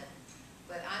in.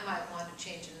 but I might want to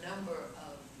change a number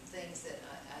of things that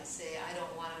I say, I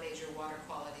don't want to measure water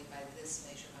quality by this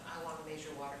measurement. I want to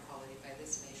measure water quality by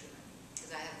this measurement,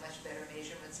 because I have much better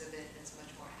measurements of it, and it's much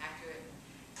more accurate,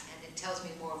 and it tells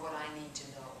me more of what I need to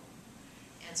know.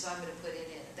 And so I'm going to put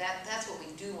it in. That's what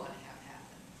we do want to have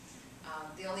happen.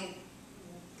 The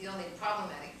only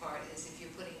problematic part is if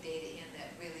you're putting data in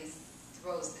that really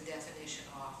throws the definition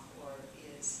off or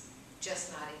is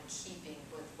just not in keeping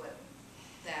with what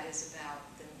that is about,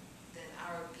 then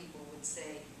our people would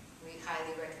say, we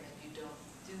highly recommend you don't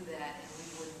do that, and we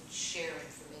wouldn't share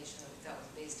information that we thought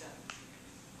was based on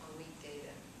weak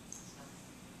data. So.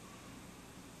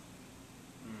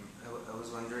 I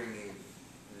was wondering if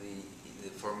the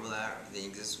formula, the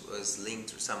index, was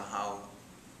linked somehow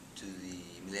to the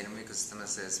Millennium Ecosystem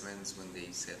Assessments when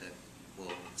they said that,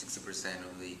 well, 60%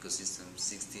 of the ecosystems,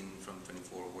 16 from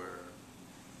 24 were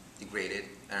degraded.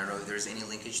 I don't know if there's any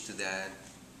linkage to that.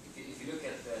 If you look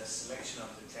at the selection of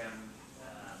the 10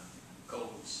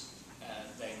 goals,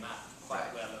 they map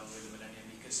quite well over the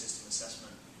Millennium Ecosystem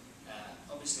Assessment.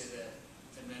 Obviously, the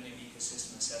Millennium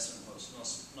Ecosystem Assessment was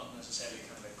not necessarily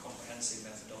kind of a comprehensive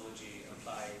methodology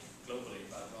applied globally,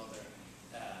 but rather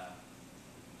a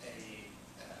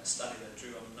study that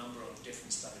drew on a number of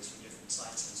different studies from different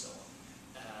sites and so on.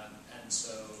 And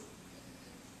so,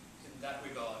 in that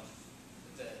regard,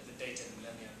 the data in the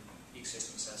Millennium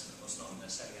Ecosystem Assessment was not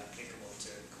necessarily applicable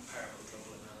to comparable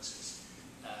global analysis.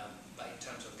 But in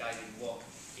terms of guiding what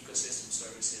ecosystem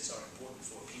services are important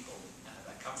for people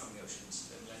that come from the oceans,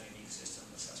 the Millennium Ecosystem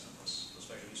Assessment was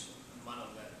very useful. And one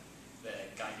of the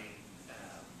guiding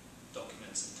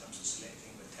documents in terms of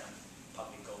selecting the 10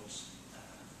 public goals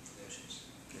for the oceans.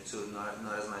 Okay, so not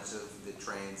as much of the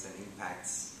trends and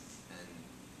impacts, and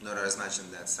not as much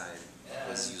on that side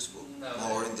was useful. No,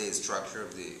 more in the structure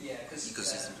of the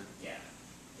ecosystem.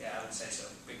 I would say so,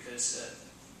 because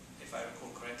if I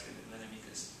recall correctly, the Millennium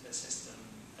Ecosystem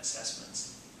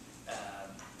Assessments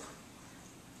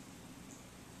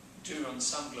drew on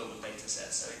some global data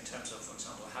sets. So in terms of, for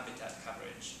example, habitat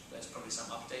coverage, there's probably some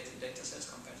updated data sets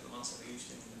compared to the ones that are used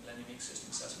in the Millennium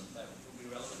Ecosystem Assessment that would be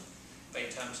relevant. But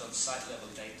in terms of site-level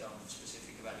data on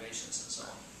specific evaluations and so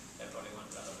on, they probably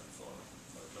weren't relevant for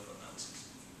the global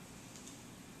analysis.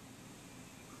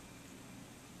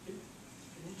 Can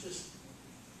you just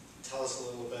tell us a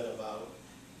little bit about,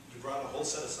 you brought a whole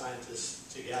set of scientists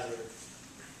together,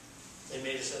 they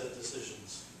made a set of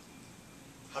decisions.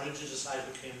 How did you decide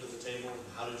who came to the table, and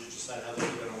how did you decide how they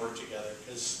were going to work together?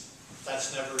 Because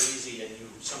that's never easy, and you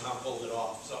somehow pulled it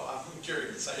off. So I'm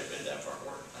curious, I made that part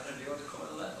work. I don't know, do you want to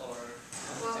comment on that, or?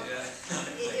 Well,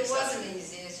 it wasn't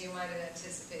easy, as you might have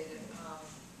anticipated.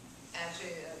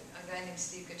 Actually, a guy named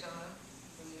Steve Katona,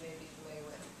 who you may be familiar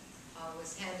with,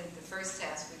 was handed the first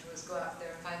task, which was go out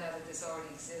there and find out that this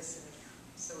already exists, and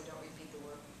so we don't repeat the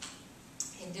work.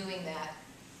 In doing that,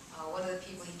 one of the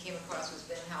people he came across was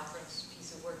Ben Halpern's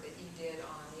piece of work that he did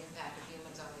on the impact of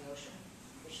humans on the ocean,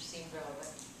 which seemed relevant.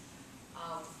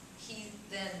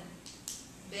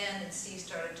 Ben and Steve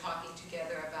started talking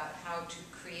together about how to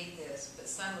create this, but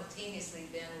simultaneously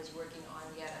Ben was working on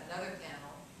yet another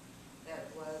panel that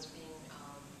was being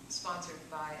sponsored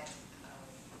by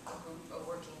a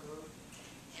working group,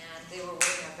 and they were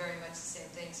working on very much the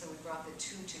same thing, so we brought the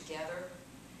two together,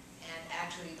 and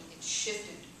actually it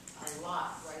shifted a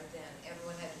lot right then.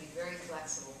 Everyone had to be very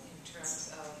flexible in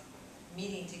terms of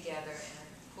meeting together and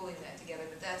pulling that together,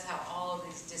 but that's how all of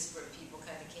these disparate people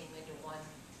kind of came into one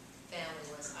family,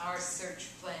 was our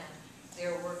search plan,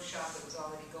 their workshop that was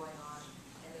already going on,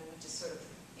 and then we just sort of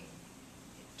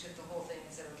took the whole thing and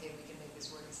said, okay, we can make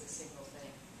this work as a single thing.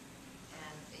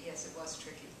 And yes, it was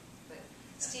tricky, but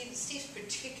Steve's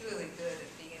particularly good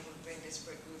at being able to bring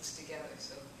disparate groups together,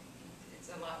 so it's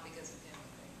a lot because of him,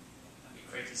 I think. And we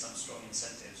created some strong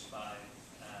incentives by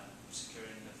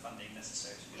securing the funding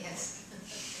necessary to do the work.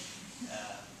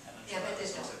 And I'm sure that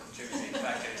was also a contributing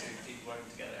factor to people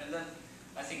working together. And then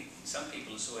I think some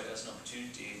people saw it as an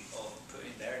opportunity of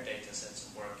putting their data sets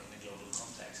and work in a global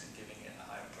context and giving it a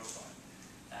higher profile.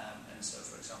 And so,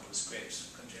 for example, the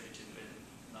Scripps contributed with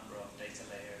a number of data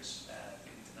layers,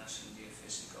 international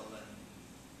geophysical and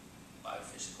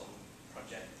biophysical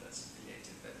project that's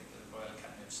affiliated with the Royal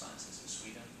Academy of Sciences in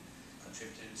Sweden,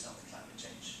 contributed with some of the climate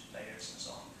change layers and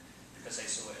so on, because they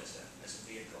saw it as a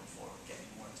vehicle for getting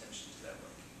more attention to their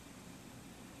work.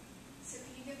 So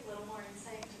can you give a little more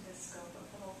insight into the scope of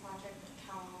the whole project?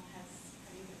 How long have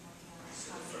you been working on it?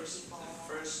 So the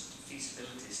first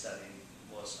feasibility study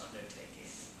was undertaken,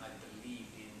 I believe,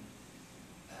 in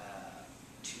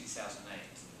 2008.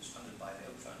 It was funded by the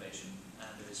Oak Foundation,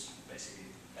 and it was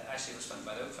basically, actually it was funded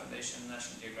by the Oak Foundation,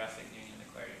 National Geographic, Union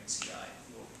Aquarium, and CI.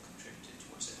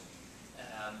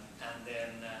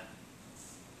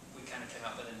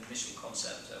 initial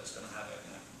concept that was going to have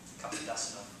a couple of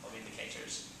dozen of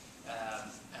indicators,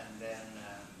 and then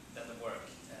the work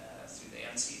through the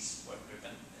NC's work group.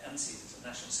 And NC's is a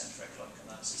National Center for Ecological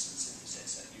Analysis and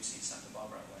Synthesis at UC Santa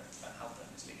Barbara, where Van Houten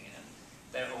is leading it. And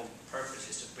their whole purpose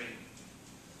is to bring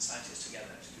scientists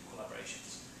together to do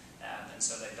collaborations. And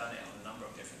so they've done it on a number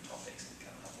of different topics and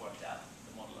kind of have worked out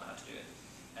the model on how to do it.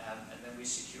 And then we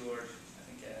secured, I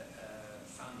think, a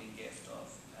founding gift of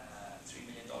 $3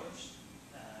 million.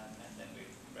 And then we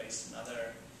raised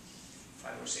another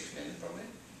 5 or 6 million probably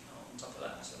on top of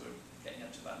that. So we're getting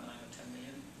up to about 9 or 10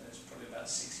 million. There's probably about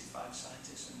 65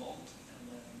 scientists involved. And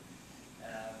then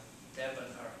Deb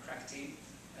and her crack team.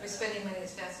 We're spending money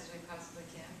as fast as we possibly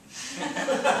can.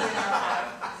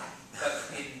 But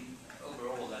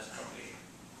overall, that's probably,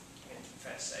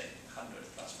 fair to say, 100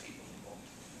 plus people involved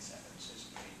in this effort. So it's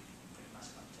a pretty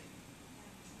massive uptake.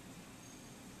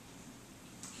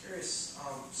 Curious,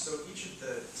 so each of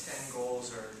the 10 goals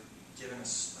are given a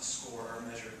score, or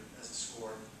measured as a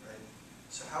score, right?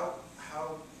 So how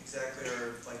exactly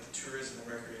are like the tourism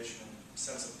and recreation and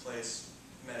sense of place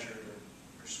measured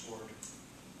or scored?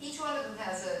 Each one of them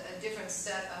has a different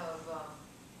set of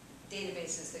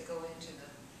databases that go into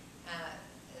them.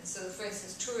 And so, for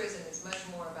instance, tourism is much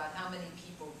more about how many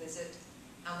people visit,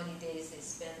 how many days they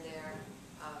spend there.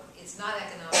 It's not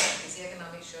economic, because the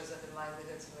economic shows up in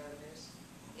livelihoods and revenues.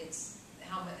 It's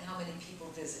how many people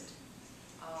visit.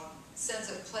 Sense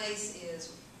of place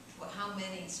is how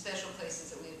many special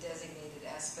places that we have designated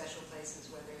as special places,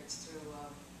 whether it's through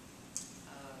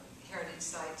heritage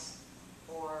sites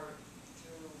or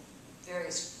through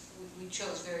we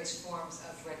chose various forms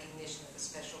of recognition of a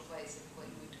special place and what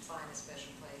you would define a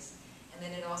special place. And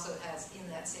then it also has, in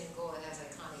that same goal, it has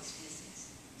iconic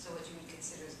species. So what you would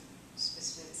consider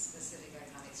specific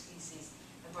iconic species,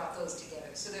 and brought those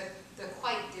together. So they're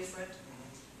quite different.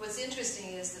 What's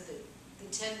interesting is that the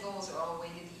 10 goals are all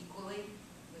weighted equally,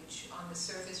 which on the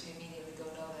surface we immediately go,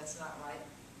 no, that's not right.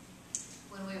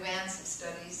 When we ran some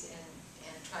studies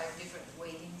and tried different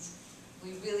weightings,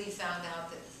 we really found out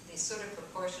that they sort of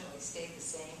proportionally stayed the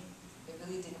same. They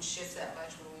really didn't shift that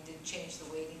much when we did change the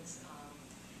weightings.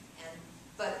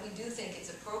 But we do think it's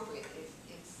appropriate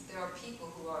if there are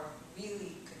people who are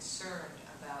really concerned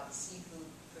about seafood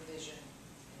provision,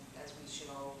 as we should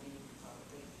all be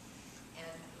probably,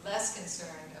 and less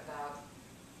concerned about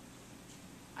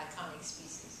iconic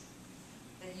species,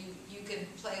 that you can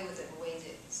play with it and weight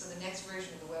it. So the next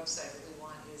version of the website that we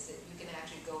want is that you can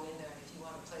actually go in there, and if you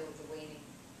want to play with the weighting,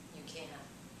 you can.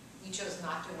 We chose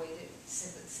not to weight it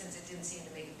since it didn't seem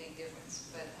to make a big difference,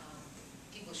 but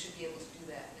people should be able to do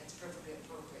that, and it's perfectly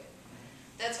appropriate.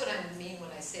 That's what I mean when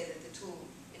I say that the tool,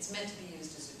 it's meant to be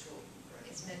used as a tool.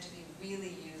 It's meant to be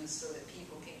really used so that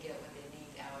people can get what they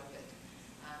need out of it,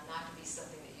 not to be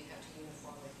something that you have to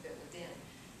uniformly fit within.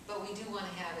 But we do want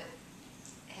to have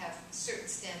certain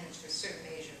standards for certain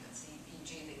measurements,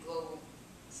 e.g. the global,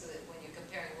 so that when you're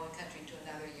comparing one country to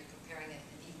another, you're comparing it in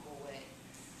an equal way.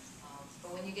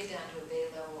 But when you get down to a bay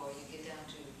level or you get down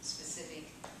to specific,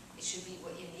 it should be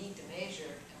what you need to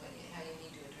measure and how you need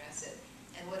to address it.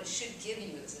 And what it should give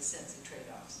you is a sense of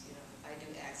trade-offs. You know, if I do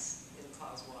X, it'll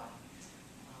cause Y.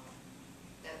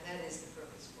 That is the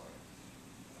purpose for it.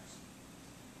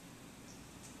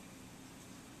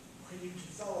 When you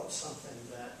develop something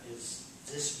that is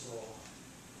this broad,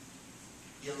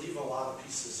 you leave a lot of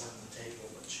pieces on the table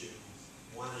that you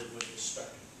wanted when you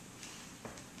started.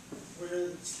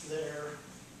 Was there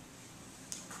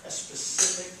a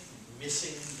specific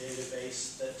missing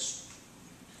database that's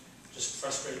just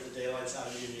frustrated the daylights out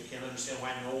of you and you can't understand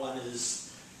why no one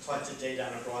has collected data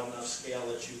on a broad enough scale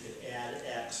that you could add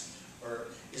X? Or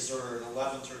is there an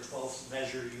 11th or 12th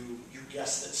measure you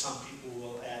guess that some people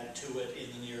will add to it in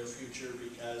the near future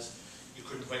because you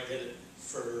couldn't quite get it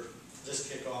for this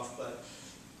kickoff, but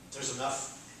there's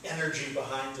enough energy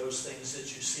behind those things that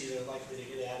you see they're likely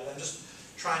to get added? I'm just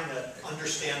trying to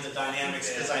understand the dynamics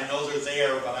because I know they're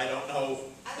there, but I don't know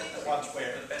what's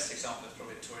where. The best example is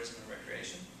probably tourism and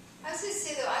recreation. I was going to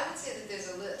say, though, I would say that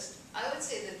there's a list. I would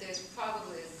say that there's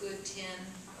probably a good 10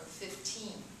 or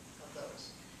 15 of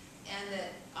those. And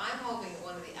that I'm hoping that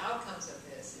one of the outcomes of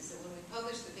this is that when we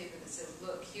publish the paper that says,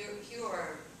 look, here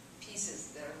are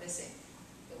pieces that are missing,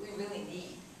 that we really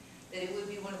need, that it would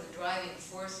be one of the driving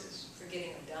forces for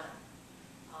getting them done.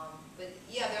 But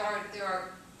yeah, there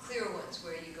are clear ones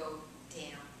where you go,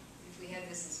 damn, if we had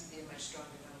this would be a much stronger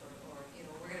number. Or, you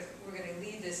know, we're gonna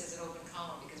leave this as an open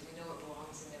column because we know it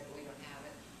belongs in there, but we don't have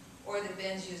it. Or that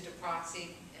Ben's used a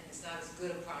proxy, and it's not as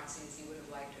good a proxy as he would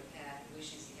have liked to have had. He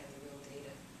wishes he had the real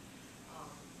data.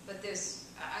 But there's,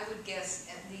 I would guess,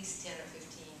 at least 10 or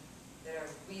 15 that are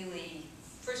really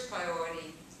first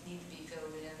priority need to be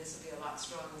filled in, and this will be a lot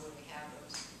stronger when we have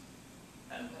those.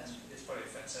 And it's probably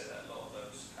fair to say that a lot of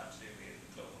those have to do with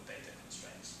global data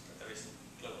constraints, that there isn't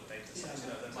global data sets.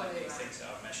 You know, there might be things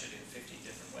that are measured in 50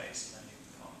 different ways, and then you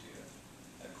can't do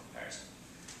a comparison.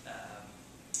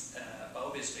 But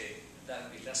obviously, that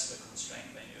would be less of a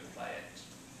constraint when you apply it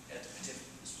at a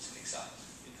specific site,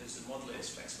 because the model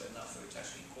is flexible enough for it to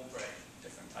actually incorporate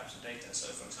different types of data.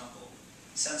 So, for example,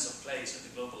 sense of place at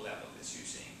the global level is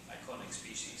using iconic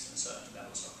species and certain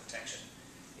levels of protection.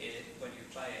 When you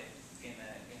apply it in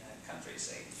a country,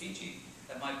 say Fiji,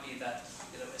 there might be that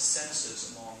a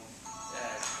census among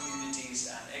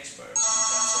communities and experts in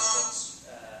terms of what's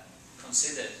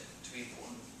considered to be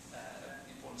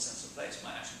important sense of place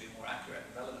might actually be a more accurate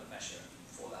and relevant measure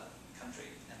for that country,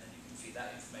 and then you can feed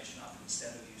that information up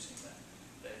instead of using the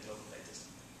global data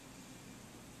set.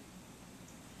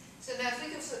 So now if we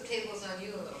could flip tables on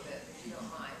you a little bit, if you don't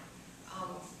mind.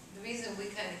 The reason we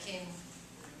kind of came,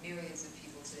 myriads of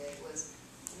people today, was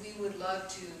we would love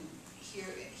to hear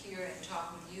and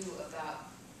talk with you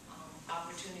about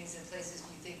opportunities and places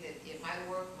you think that it might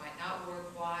work, might not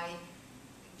work, why.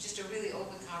 Just a really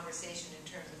open conversation in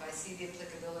terms of I see the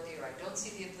applicability or I don't see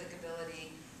the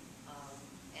applicability,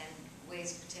 and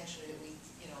ways potentially that we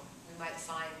might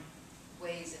find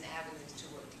ways and avenues to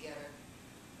work together,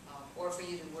 or for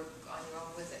you to work on your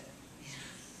own with it.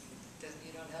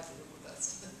 You don't have to work with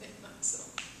us. So.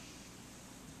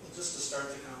 Well, just to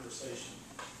start the conversation,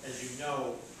 as you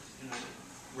know,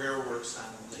 Rare works on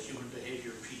the human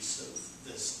behavior piece of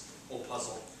this whole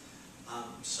puzzle.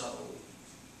 So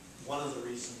one of the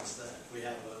reasons that we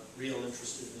have a real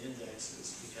interest in the index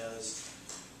is because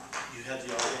you had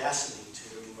the audacity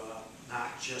to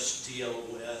not just deal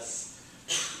with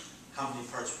how many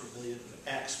parts per million of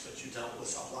X, but you dealt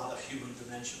with a lot of human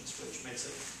dimensions, which makes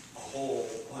it a whole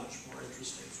bunch more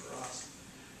interesting for us.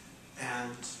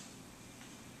 And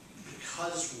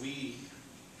because we,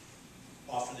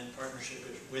 often in partnership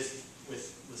with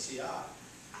CI,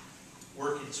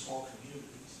 work in small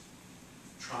communities,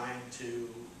 trying to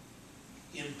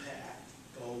impact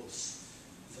both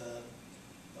the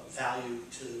value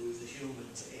to the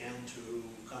humans and to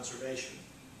conservation,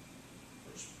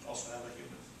 which also have a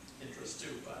human interest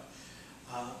too, but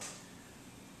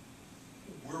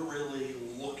we're really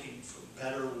looking for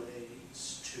better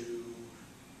ways to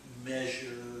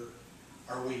measure,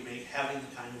 are we having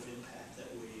the kind of impact that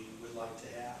we would like to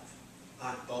have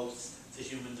on both the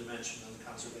human dimension and the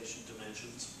conservation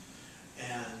dimensions.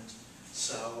 And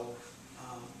so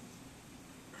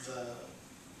the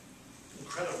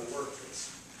incredible work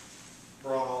that's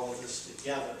brought all of this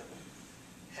together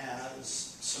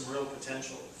has some real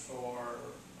potential for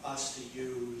us to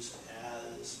use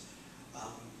as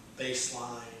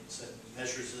baselines and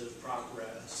measures of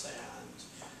progress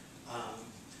and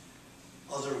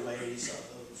other ways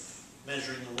of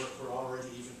measuring the work we're already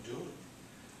even doing.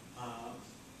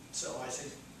 So I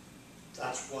think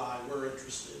that's why we're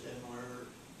interested, and we're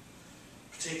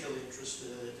particularly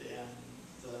interested in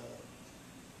the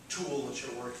tool that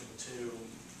you're working to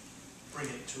bring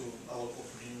it to a local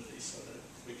community so that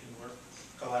we can work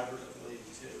collaboratively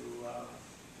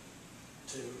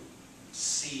to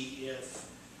see if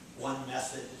one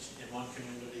method in one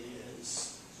community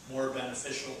is more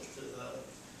beneficial to the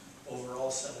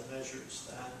overall set of measures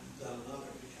than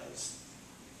another, because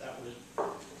that would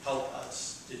help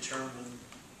us determine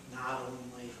not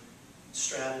only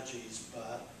strategies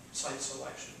but site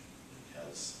selection,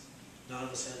 because none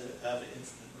of us have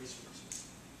infinite resources.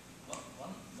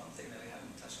 One thing that we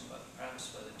haven't touched on, but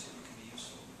perhaps whether two can be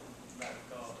useful in that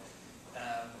regard,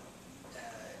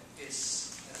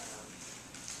 is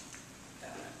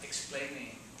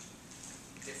explaining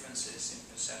differences in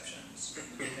perceptions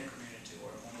within a community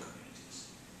or among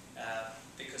communities.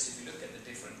 Because if you look at the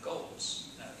different goals,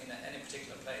 in any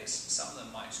particular place, some of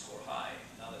them might score high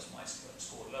and others might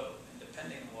score low. And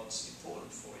depending on what's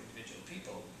important for individual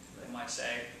people, they might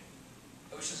say,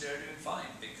 oceans are doing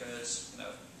fine because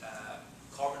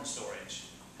carbon storage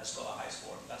has got a high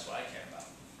score. That's what I care about.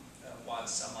 While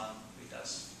someone who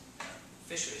does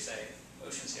fishery say,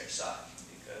 oceans here suck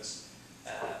because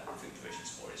food provision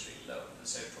score is really low. And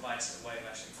so it provides a way of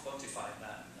actually quantifying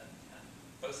that and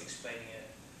both explaining it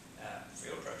for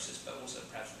your purposes, but also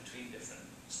perhaps between different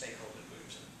stakeholder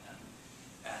groups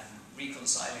and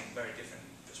reconciling very different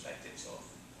perspectives of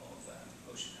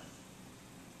ocean health.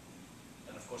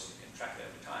 And of course, you can track it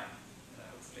over time.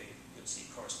 Hopefully, you'll see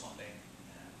corresponding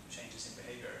changes in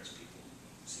behavior as people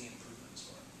see improvements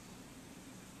or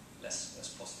less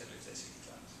positively if they see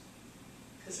declines.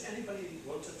 Has anybody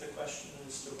looked at the question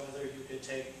as to whether you could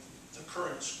take the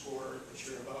current score that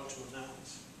you're about to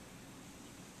announce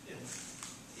And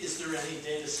is there any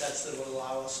data sets that will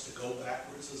allow us to go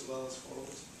backwards as well as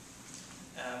forwards?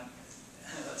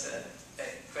 That's a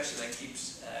question that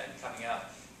keeps coming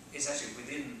up. It's actually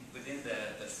within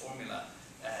the formula,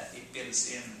 it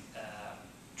builds in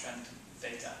trend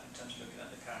data in terms of looking at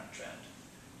the current trend.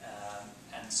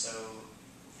 And so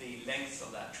the length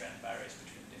of that trend varies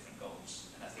between different goals.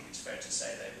 And I think it's fair to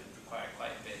say that it would require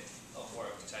quite a bit of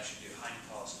work to actually do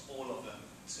hindpass all of them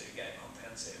so you get a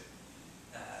comprehensive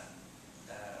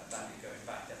value going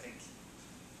back. I think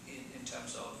in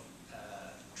terms of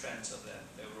trends of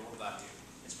the overall value,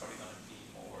 it's probably going to be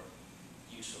more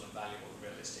useful and valuable and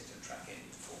realistic to track it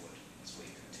forward as we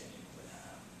continue with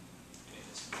doing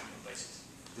this on an annual basis.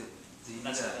 Do you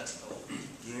That's need a goal.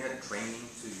 do you need training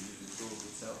to use the tool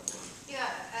itself? Or? Yeah,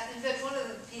 in fact, one of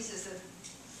the pieces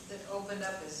that opened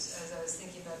up as I was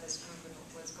thinking about this group and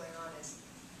what's going on is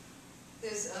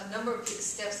there's a number of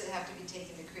steps that have to be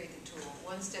taken to create the tool.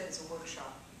 One step is a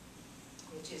workshop,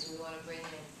 which is we want to bring in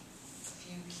a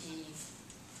few key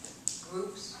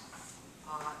groups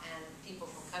and people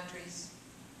from countries,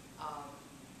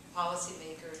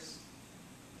 policymakers,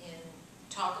 and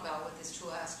talk about what this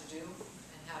tool has to do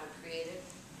and how to create it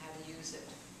and how to use it.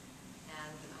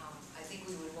 And I think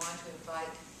we would want to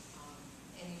invite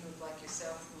any group like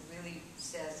yourself who really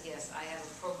says, yes, I have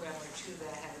a program or two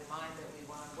that I have in mind that we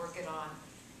want to work it on.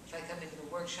 If I come into the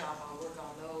workshop, I'll work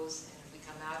on those, and if we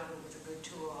come out of it with a good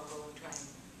tool, I'll go and try and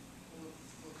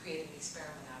we'll create an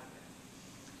experiment out of it.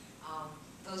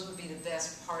 Those would be the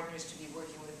best partners to be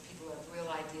working with, people who have real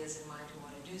ideas in mind who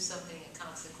want to do something, and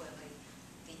consequently,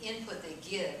 the input they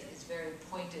give is very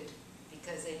pointed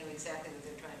because they know exactly what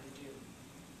they're trying to do.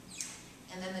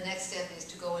 And then the next step is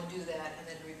to go and do that and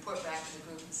then report back to the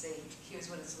group and say, here's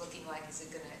what it's looking like, is it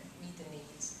going to meet the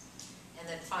needs? And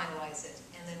then finalize it.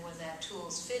 And then when that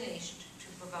tool's finished, to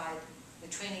provide the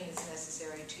training that's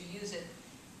necessary to use it.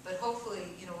 But hopefully,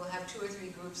 we'll have 2 or 3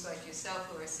 groups like yourself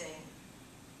who are saying,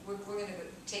 we're going to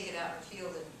take it out in the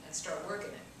field and start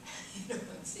working it.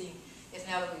 And seeing if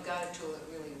now that we've got a tool, it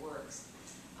really works.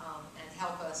 And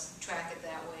help us track it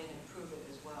that way and improve it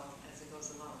as well as it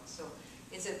goes along. So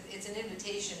it's an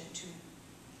invitation to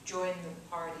join the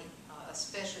party,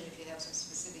 especially if you have some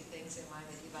specific things in mind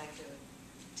that you'd like to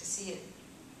see it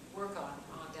work on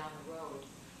down the road.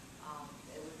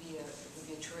 It would be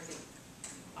a terrific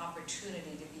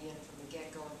opportunity to be in from the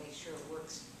get-go and make sure it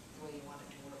works the way you want it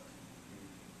to work.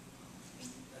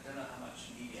 I don't know how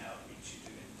much media outreach you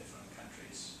do in different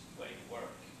countries where you work,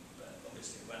 but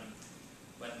obviously when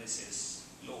this is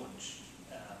launched,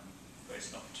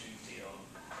 there's an opportunity of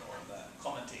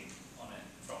commenting on it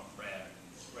from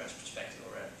Rare's perspective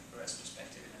or Rare's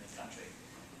perspective in any country.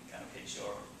 Kind of hitch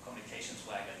your communications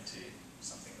wagon to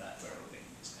something that we're hoping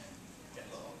is going to get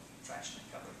a lot of traction and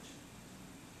coverage.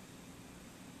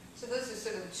 So those are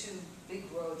sort of 2 big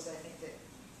roads, I think, that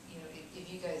if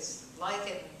you guys like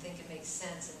it and think it makes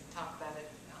sense and talk about it,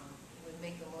 it would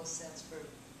make the most sense for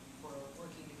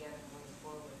working together and moving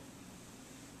forward.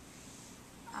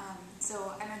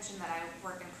 So I mentioned that I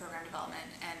work in program development,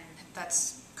 and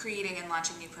that's creating and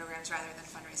launching new programs rather than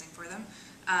fundraising for them.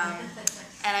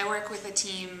 And I work with a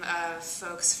team of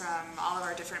folks from all of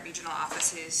our different regional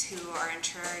offices who are in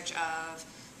charge of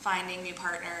finding new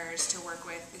partners to work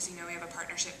with. As you know, we have a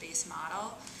partnership-based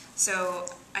model. So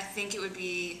I think it would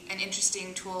be an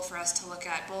interesting tool for us to look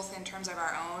at, both in terms of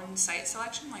our own site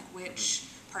selection, like which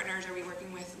partners are we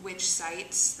working with, which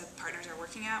sites the partners are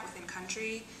working at within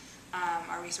country,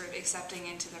 are we sort of accepting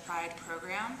into the PRIDE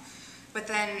program. But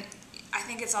then I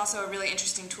think it's also a really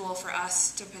interesting tool for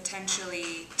us to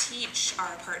potentially teach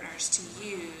our partners to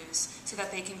use so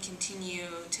that they can continue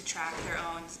to track their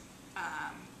own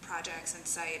projects and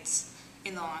sites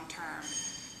in the long term.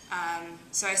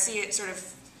 So I see it sort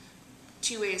of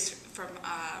 2 ways from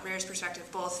Rare's perspective,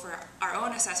 both for our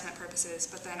own assessment purposes,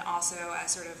 but then also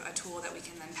as sort of a tool that we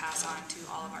can then pass on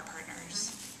to all of our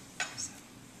partners. So.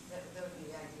 That would be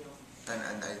ideal.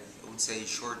 And I would say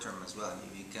short term as well.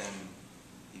 If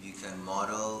you can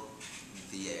model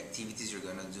the activities you're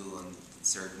gonna do on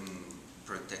certain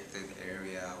protected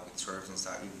area with turfs and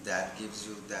stuff, if that gives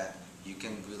you that, you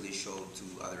can really show to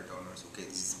other donors, okay,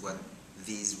 this is what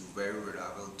this very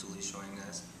reliable tool is showing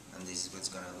us, and this is what's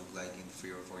gonna look like in 3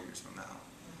 or 4 years from now.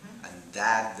 And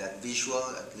that visual,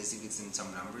 at least if it's in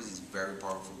some numbers, is very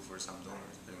powerful for some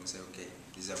donors. They're gonna say, okay,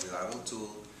 this is a reliable tool,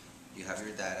 you have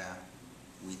your data,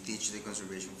 we teach the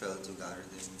conservation fellow to gather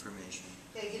this information.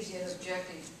 Yeah, it gives you an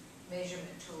objective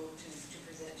measurement tool to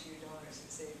present to your donors and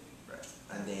say. Right.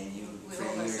 And then you, we 3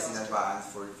 years in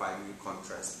advance, 4 or 5 years,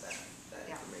 contrast that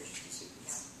information to see if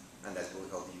it's, and that will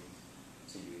help you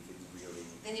if it's really.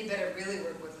 Then you better really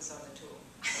work with us on the tool.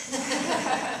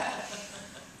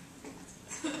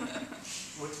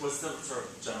 What's the sort of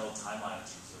general timeline in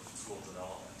terms of tool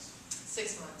development?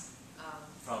 6 months.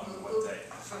 From what date?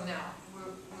 From now.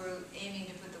 We're aiming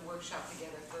to put the workshop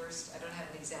together first. I don't have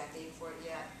an exact date for it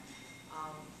yet.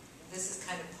 This is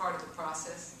kind of part of the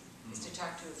process, is to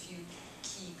talk to a few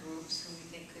key groups who we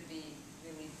think could be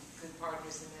really good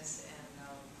partners in this and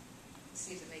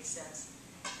see if it makes sense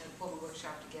and pull the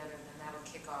workshop together, and then that'll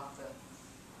kick off the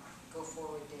go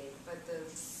forward date. But the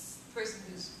person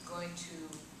who's going to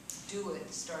do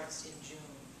it starts in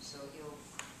June, so he'll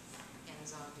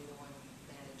hands-on be the one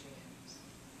managing it.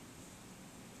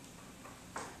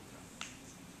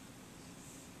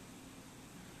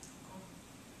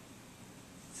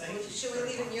 Thank you. Should we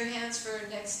leave it in your hands for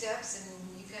next steps, and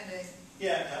you kind of...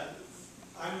 Yeah,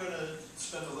 I'm going to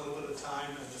spend a little bit of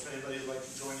time, and if anybody would like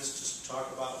to join us, just to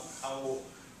talk about how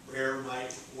RARE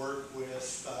might work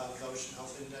with the Ocean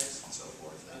Health Index and so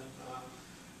forth. And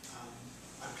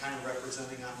I'm kind of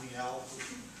representing Amiel, who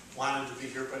wanted to be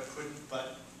here but couldn't,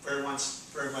 but very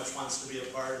much wants to be a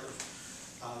part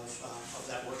of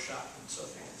that workshop and so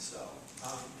forth. So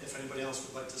if anybody else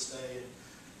would like to stay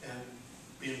and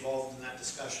be involved in that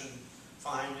discussion,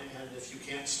 fine. And if you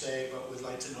can't stay but would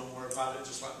like to know more about it,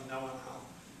 just let me know and I'll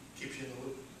keep you in the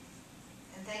loop.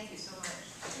 And thank you so much.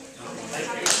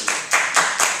 Thank you.